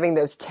about having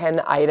those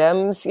 10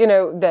 items,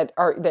 that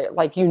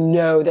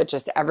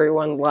just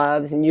everyone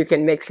loves and you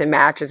can mix and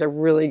match is a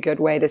really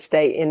good way to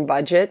stay in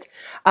budget.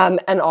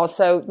 And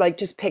also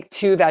just pick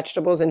 2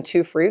 vegetables and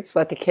 2 fruits,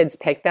 let the kids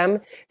pick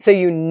them so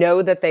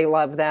that they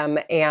love them.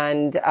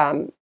 And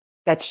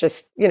that's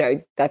just,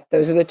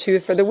 those are the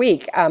 2 for the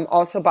week.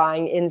 Also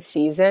buying in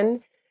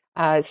season.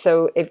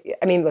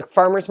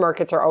 Farmers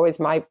markets are always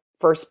my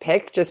first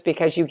pick, just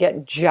because you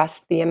get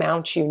just the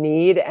amount you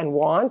need and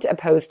want,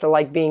 opposed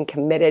to being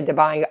committed to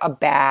buying a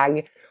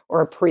bag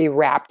or a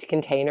pre-wrapped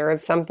container of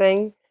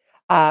something.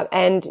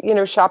 And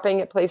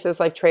shopping at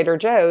places like Trader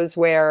Joe's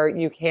where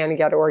you can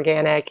get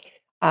organic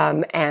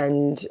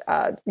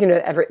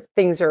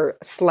things are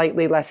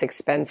slightly less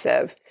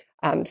expensive.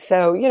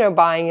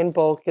 Buying in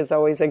bulk is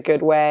always a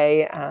good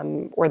way,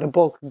 or the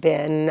bulk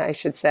bin, I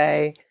should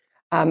say.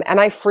 And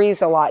I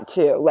freeze a lot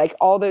too.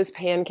 All those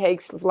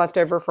pancakes left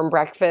over from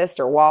breakfast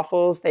or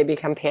waffles, they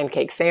become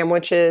pancake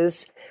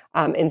sandwiches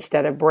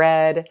instead of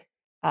bread.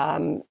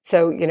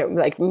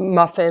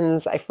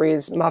 Muffins, I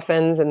freeze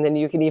muffins, and then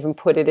you can even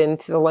put it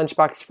into the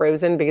lunchbox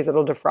frozen because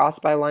it'll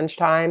defrost by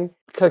lunchtime.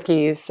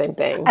 Cookies, same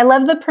thing. I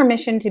love the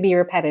permission to be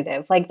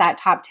repetitive, like that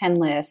top 10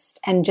 list,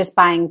 and just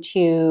buying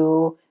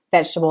 2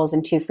 vegetables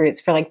and 2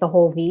 fruits for the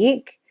whole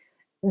week.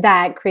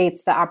 That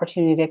creates the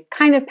opportunity to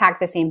kind of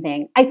pack the same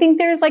thing. I think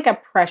there's a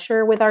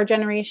pressure with our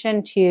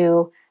generation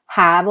to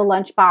have a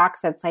lunchbox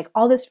that's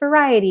all this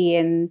variety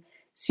and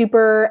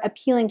super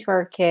appealing to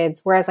our kids.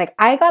 Whereas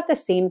I got the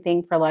same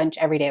thing for lunch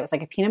every day. It was a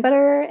peanut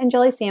butter and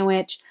jelly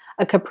sandwich,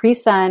 a Capri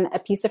Sun, a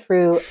piece of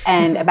fruit,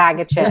 and a bag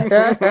of chips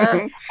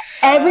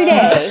every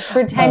day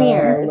for 10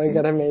 years. Oh my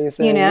God,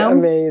 amazing. You know?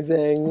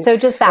 Amazing. So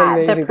just that,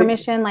 Amazing. the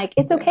permission, like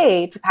it's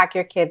okay to pack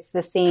your kids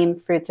the same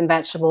fruits and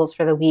vegetables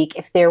for the week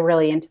if they're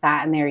really into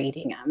that and they're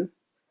eating them.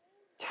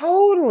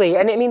 Totally.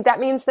 And I mean, that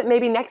means that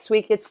maybe next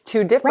week it's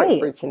 2 different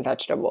fruits and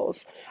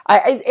vegetables.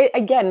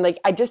 Again, like,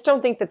 I just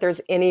don't think that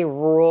there's any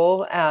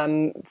rule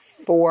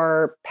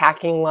for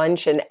packing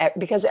lunch, and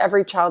because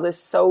every child is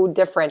so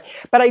different.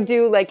 But I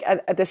do like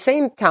at the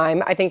same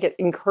time, I think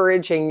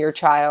encouraging your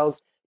child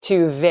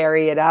to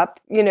vary it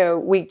up,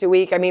 week to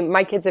week. I mean,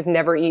 my kids have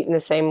never eaten the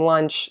same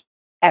lunch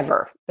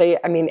ever.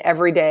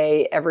 Every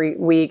day, every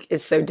week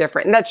is so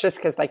different. And that's just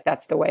because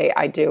that's the way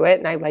I do it.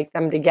 And I like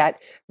them to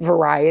get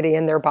variety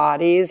in their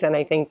bodies. And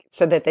I think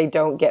so that they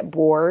don't get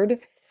bored,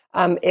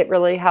 it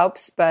really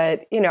helps.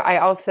 But, I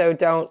also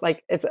don't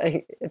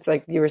it's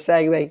like you were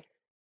saying,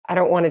 I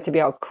don't want it to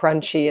be all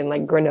crunchy and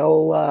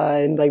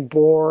granola and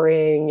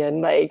boring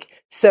and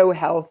so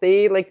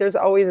healthy. There's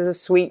always a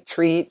sweet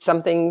treat,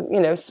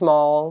 something,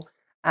 small.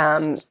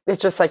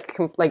 It's just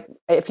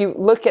if you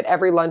look at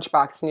every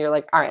lunchbox and you're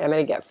like, all right, I'm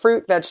going to get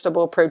fruit,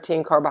 vegetable,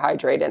 protein,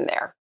 carbohydrate in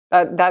there.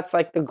 That's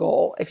the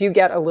goal. If you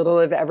get a little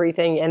of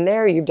everything in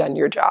there, you've done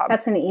your job.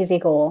 That's an easy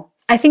goal.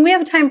 I think we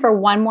have time for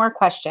one more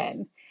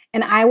question.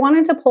 And I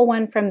wanted to pull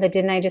one from the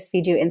Didn't I Just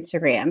Feed You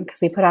Instagram,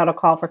 because we put out a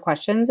call for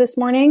questions this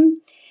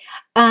morning.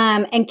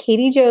 And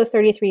Katie Joe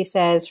 33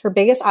 says her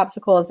biggest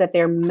obstacle is that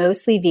they're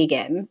mostly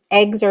vegan.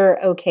 Eggs are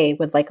okay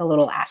with a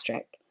little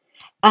asterisk.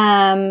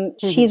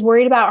 She's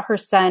worried about her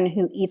son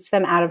who eats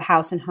them out of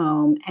house and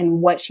home,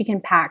 and what she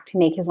can pack to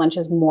make his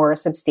lunches more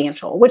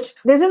substantial, which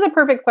this is a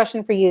perfect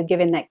question for you,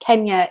 given that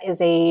Kenya is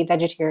a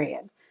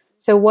vegetarian.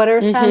 So what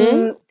are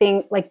some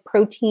things like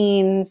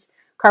proteins,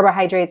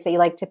 carbohydrates that you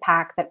like to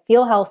pack that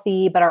feel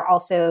healthy, but are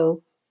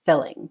also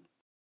filling?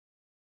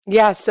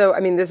 Yeah. So,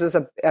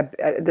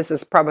 this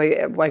is probably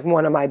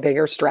one of my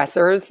bigger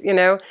stressors,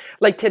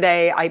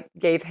 today I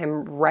gave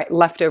him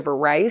leftover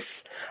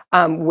rice,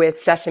 with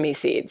sesame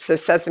seeds. So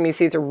sesame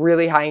seeds are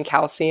really high in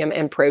calcium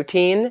and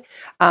protein.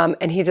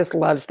 And he just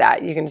loves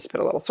that. You can just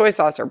put a little soy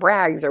sauce or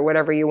Bragg's or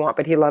whatever you want,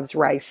 but he loves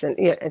rice.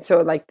 And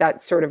so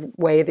that sort of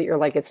way that you're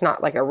it's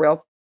not a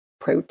real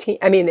protein.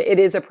 It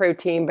is a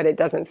protein, but it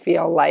doesn't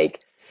feel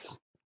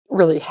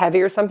really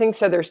heavy or something.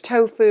 So there's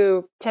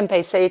tofu,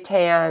 tempeh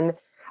seitan,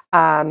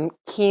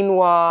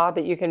 quinoa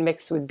that you can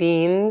mix with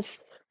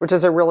beans, which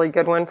is a really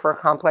good one for a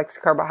complex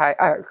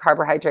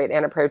carbohydrate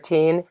and a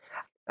protein.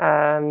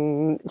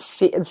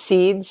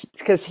 Seeds,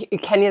 because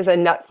Kenya's a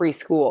nut-free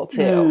school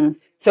too.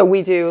 So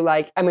we do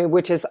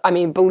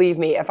believe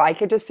me, if I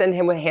could just send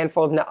him with a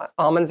handful of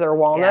almonds or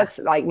walnuts,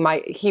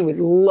 he would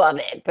love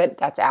it, but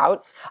that's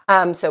out.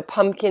 So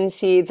pumpkin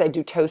seeds, I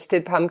do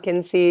toasted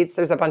pumpkin seeds.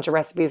 There's a bunch of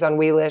recipes on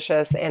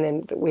Weelicious and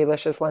in the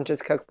Weelicious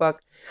Lunches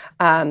cookbook.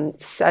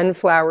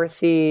 Sunflower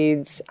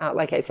seeds,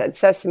 like I said,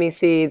 sesame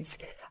seeds.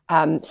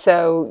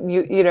 So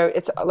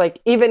it's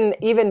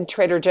even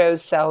Trader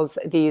Joe's sells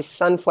these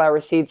sunflower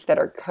seeds that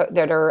are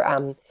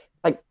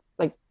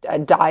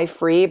dye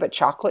free but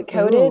chocolate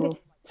coated. Ooh.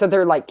 So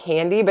they're like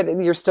candy, but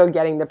you're still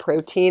getting the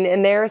protein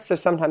in there. So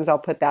sometimes I'll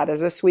put that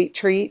as a sweet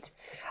treat.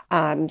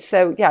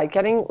 So yeah,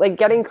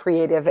 getting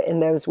creative in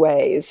those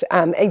ways.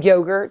 And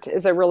yogurt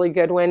is a really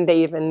good one.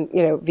 They even,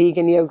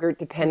 vegan yogurt,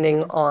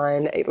 depending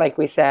on, like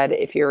we said,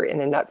 if you're in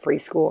a nut-free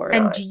school or not.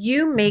 And do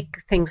you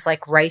make things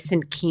like rice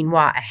and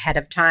quinoa ahead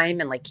of time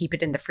and keep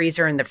it in the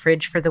freezer in the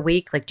fridge for the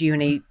week? Do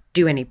you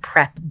do any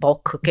prep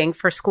bulk cooking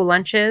for school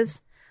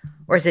lunches?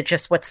 Or is it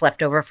just what's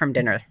left over from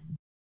dinner?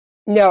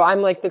 No,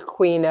 I'm the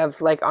queen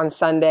of on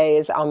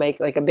Sundays, I'll make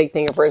a big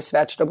thing of roast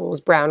vegetables,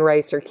 brown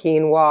rice or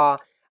quinoa.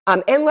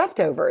 And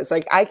leftovers,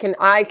 I can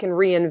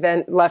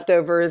reinvent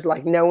leftovers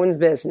like no one's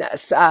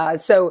business.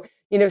 So,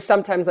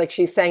 sometimes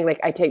she's saying,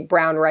 I take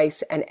brown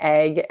rice and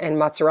egg and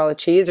mozzarella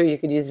cheese, or you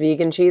could use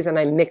vegan cheese, and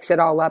I mix it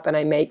all up and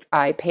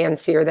I pan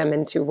sear them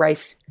into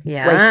rice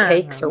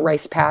cakes or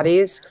rice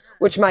patties,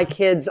 which my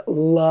kids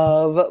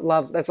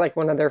love. That's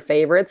one of their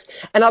favorites.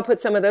 And I'll put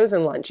some of those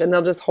in lunch and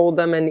they'll just hold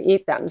them and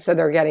eat them. So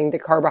they're getting the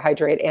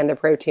carbohydrate and the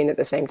protein at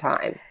the same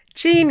time.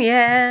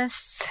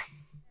 Genius.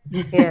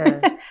 Yeah,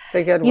 it's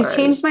a good one. You've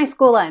changed my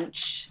school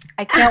lunch.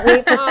 I can't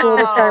wait for school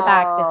to start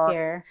back this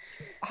year.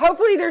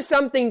 Hopefully there's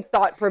something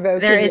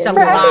thought-provoking. There is for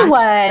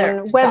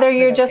everyone, whether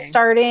you're just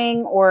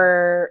starting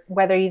or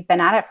whether you've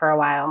been at it for a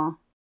while.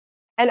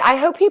 And I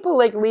hope people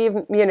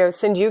leave,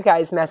 send you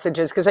guys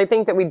messages, because I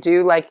think that we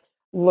do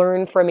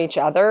learn from each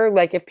other.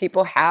 If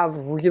people have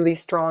really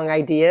strong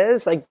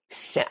ideas,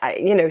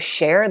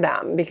 share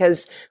them,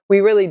 because we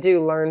really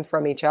do learn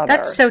from each other.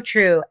 That's so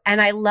true. And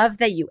I love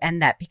that you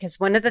end that, because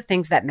one of the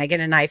things that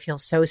Megan and I feel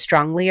so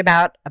strongly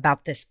about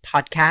this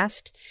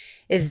podcast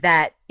is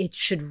that it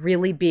should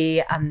really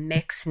be a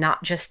mix,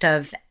 not just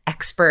of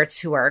experts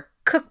who are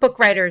cookbook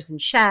writers and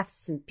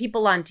chefs and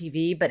people on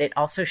TV, but it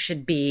also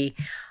should be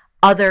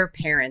other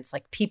parents,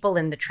 like people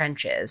in the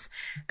trenches,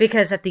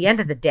 because at the end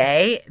of the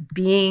day,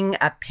 being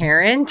a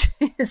parent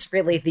is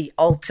really the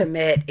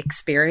ultimate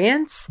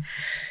experience.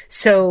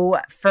 So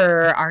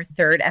for our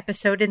third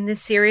episode in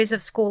this series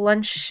of school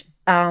lunches,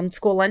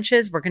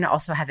 we're going to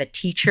also have a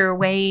teacher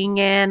weighing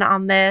in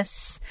on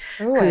this,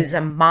 who's a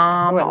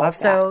mom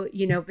also,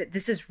 but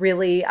this is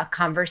really a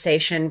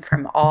conversation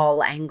from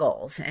all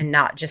angles and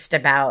not just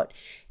about,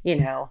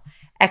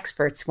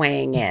 experts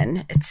weighing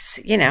in. It's,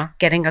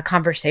 getting a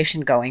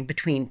conversation going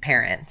between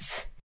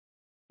parents.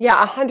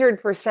 Yeah,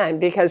 100%.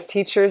 Because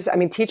teachers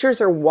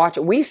are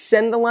watching. We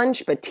send the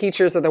lunch, but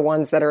teachers are the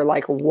ones that are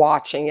like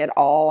watching it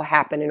all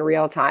happen in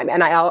real time.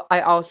 And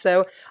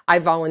I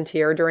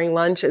volunteer during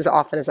lunch as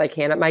often as I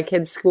can at my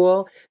kids'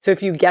 school. So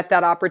if you get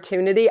that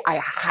opportunity, I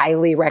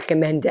highly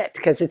recommend it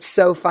because it's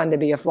so fun to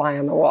be a fly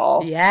on the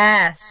wall.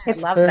 Yes, I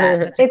love that.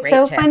 That's a it's great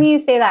so tip. fun you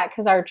say that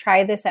because our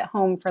try this at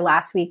home for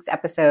last week's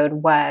episode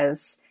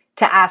was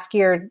to ask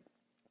your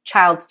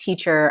child's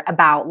teacher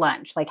about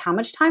lunch. Like, how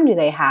much time do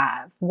they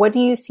have? What do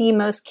you see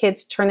most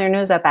kids turn their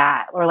nose up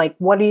at? Or like,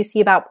 what do you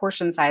see about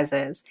portion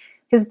sizes?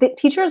 Because the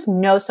teachers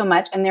know so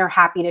much and they're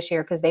happy to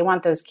share because they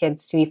want those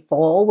kids to be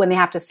full when they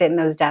have to sit in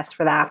those desks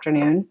for the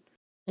afternoon.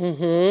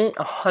 100%.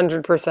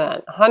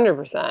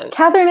 100%.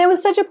 Catherine, it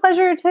was such a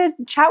pleasure to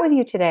chat with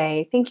you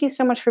today. Thank you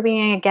so much for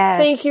being a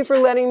guest. Thank you for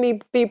letting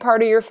me be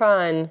part of your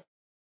fun.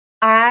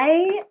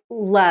 I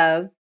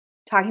love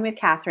talking with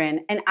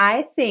Catherine, and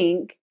I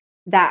think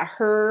that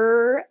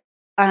her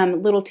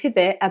little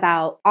tidbit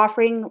about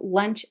offering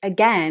lunch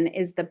again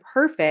is the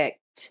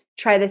perfect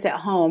try this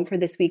at home for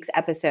this week's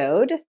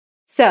episode.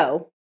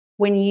 So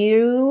when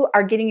you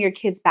are getting your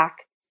kids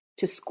back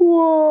to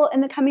school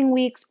in the coming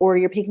weeks, or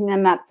you're picking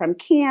them up from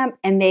camp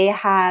and they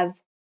have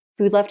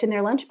food left in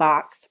their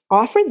lunchbox,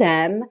 offer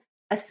them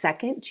a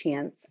second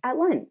chance at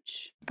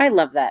lunch. I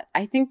love that.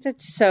 I think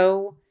that's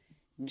so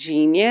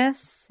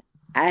genius.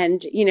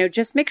 And,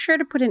 just make sure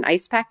to put an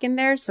ice pack in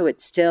there so it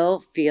still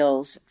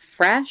feels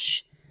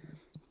fresh.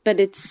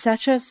 But it's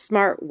such a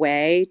smart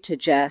way to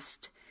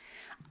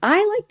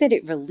I like that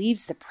it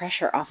relieves the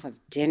pressure off of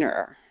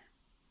dinner.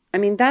 I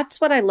mean, that's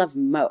what I love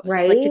most.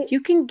 Right? Like if you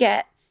can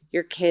get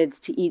your kids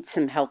to eat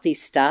some healthy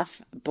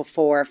stuff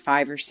before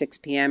 5 or 6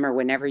 p.m. or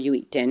whenever you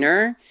eat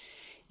dinner,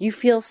 you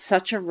feel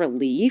such a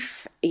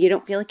relief. You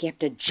don't feel like you have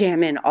to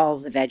jam in all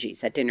the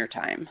veggies at dinner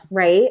time.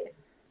 Right?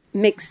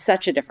 Makes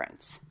such a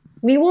difference.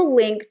 We will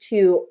link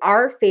to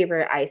our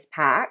favorite ice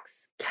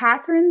packs,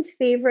 Catherine's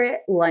favorite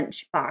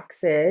lunch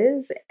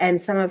boxes,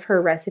 and some of her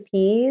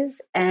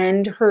recipes,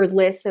 and her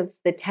list of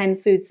the 10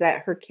 foods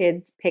that her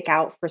kids pick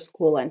out for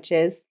school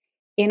lunches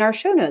in our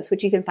show notes,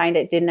 which you can find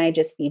at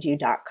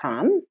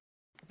didn'tijustfeedyou.com.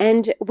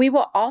 And we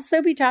will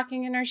also be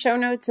talking in our show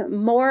notes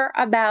more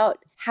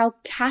about how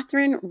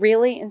Catherine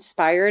really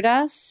inspired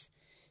us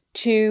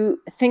to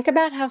think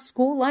about how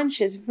school lunch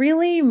is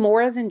really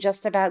more than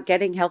just about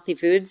getting healthy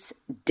foods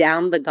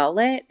down the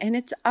gullet. And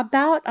it's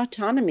about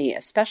autonomy,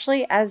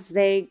 especially as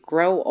they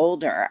grow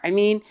older. I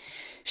mean,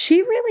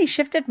 she really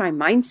shifted my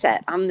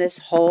mindset on this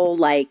whole,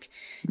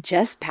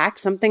 just pack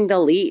something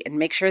they'll eat and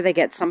make sure they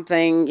get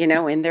something,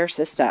 in their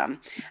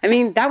system. I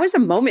mean, that was a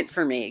moment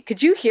for me.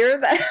 Could you hear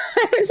that?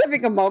 I was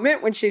having a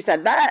moment when she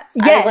said that.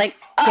 Yes. I was like,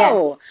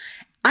 oh, yes.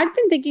 I've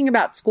been thinking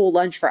about school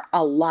lunch for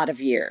a lot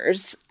of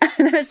years.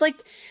 And I was like,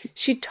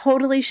 she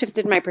totally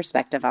shifted my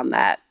perspective on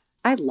that.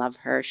 I love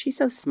her. She's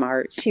so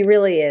smart. She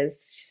really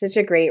is. She's such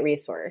a great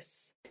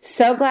resource.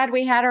 So glad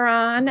we had her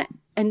on,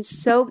 and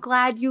so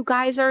glad you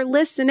guys are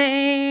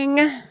listening.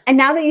 And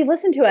now that you've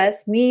listened to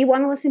us, we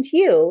want to listen to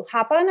you.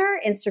 Hop on our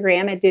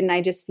Instagram at Didn't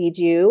I Just Feed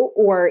You,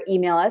 or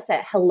email us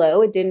at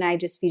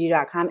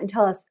hello@didn'tijustfeedyou.com and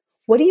tell us,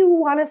 what do you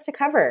want us to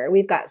cover?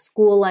 We've got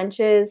school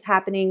lunches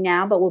happening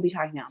now, but we'll be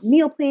talking about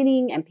meal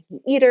planning and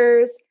picky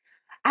eaters.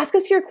 Ask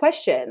us your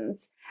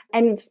questions.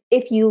 And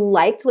if you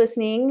liked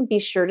listening, be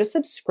sure to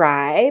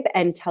subscribe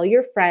and tell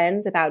your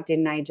friends about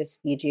Didn't I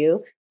Just Feed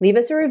You. Leave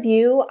us a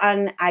review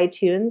on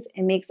iTunes.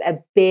 It makes a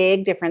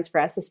big difference for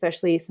us,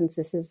 especially since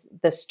this is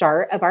the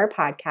start of our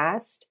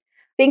podcast.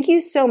 Thank you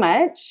so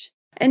much.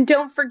 And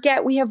don't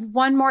forget, we have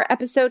one more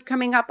episode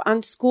coming up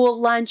on school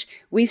lunch.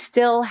 We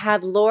still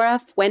have Laura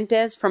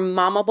Fuentes from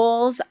Mama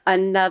Bowls,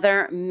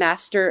 another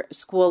master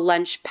school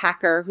lunch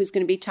packer, who's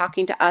going to be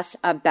talking to us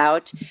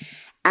about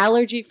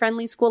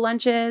allergy-friendly school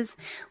lunches.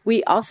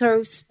 We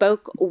also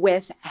spoke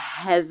with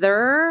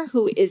Heather,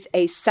 who is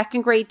a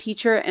second grade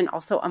teacher and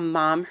also a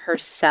mom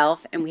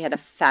herself, and we had a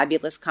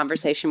fabulous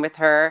conversation with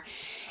her.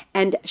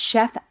 And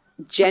Chef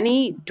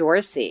Jenny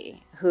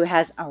Dorsey, who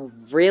has a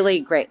really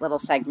great little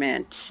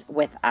segment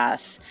with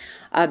us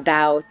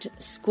about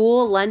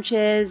school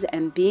lunches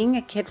and being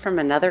a kid from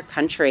another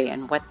country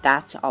and what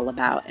that's all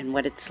about and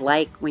what it's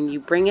like when you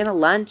bring in a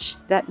lunch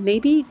that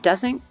maybe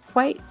doesn't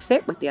quite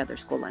fit with the other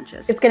school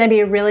lunches. It's going to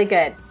be really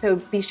good. So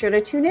be sure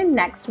to tune in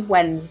next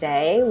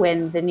Wednesday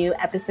when the new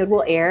episode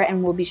will air,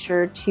 and we'll be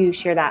sure to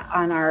share that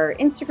on our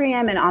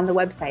Instagram and on the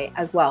website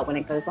as well when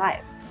it goes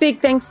live. Big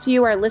thanks to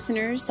you, our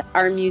listeners.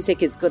 Our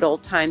music is Good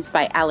Old Times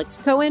by Alex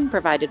Cohen,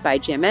 provided by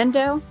Jim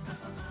Endo.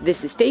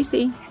 This is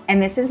Stacy.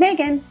 And this is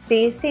Megan.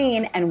 Stay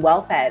sane and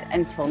well fed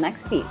until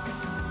next week.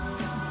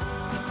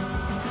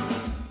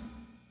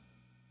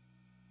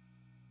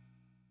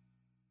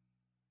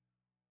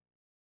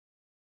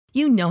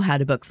 You know how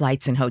to book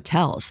flights and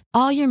hotels.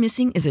 All you're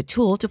missing is a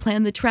tool to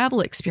plan the travel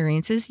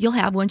experiences you'll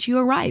have once you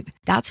arrive.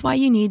 That's why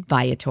you need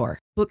Viator.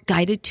 Book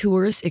guided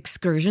tours,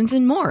 excursions,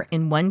 and more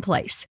in one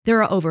place.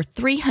 There are over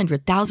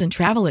 300,000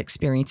 travel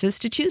experiences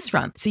to choose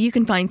from, so you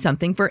can find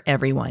something for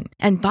everyone.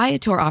 And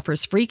Viator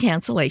offers free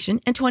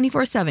cancellation and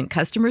 24/7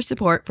 customer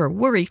support for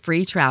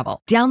worry-free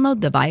travel.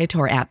 Download the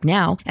Viator app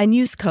now and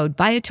use code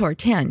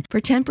Viator10 for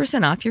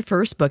 10% off your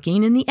first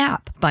booking in the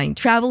app. Find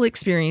travel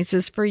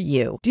experiences for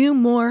you. Do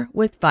more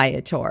with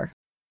Viator.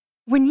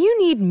 When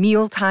you need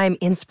mealtime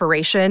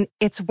inspiration,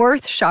 it's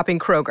worth shopping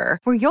Kroger,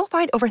 where you'll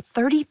find over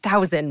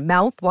 30,000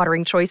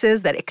 mouth-watering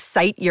choices that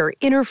excite your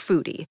inner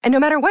foodie. And no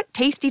matter what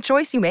tasty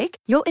choice you make,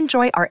 you'll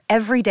enjoy our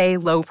everyday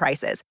low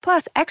prices,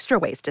 plus extra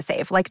ways to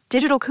save, like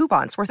digital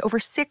coupons worth over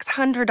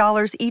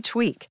 $600 each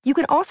week. You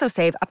can also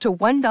save up to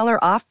 $1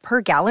 off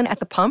per gallon at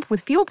the pump with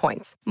fuel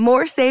points.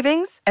 More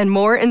savings and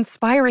more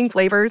inspiring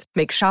flavors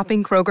make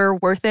shopping Kroger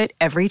worth it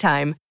every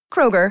time.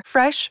 Kroger,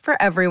 fresh for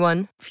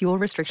everyone. Fuel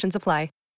restrictions apply.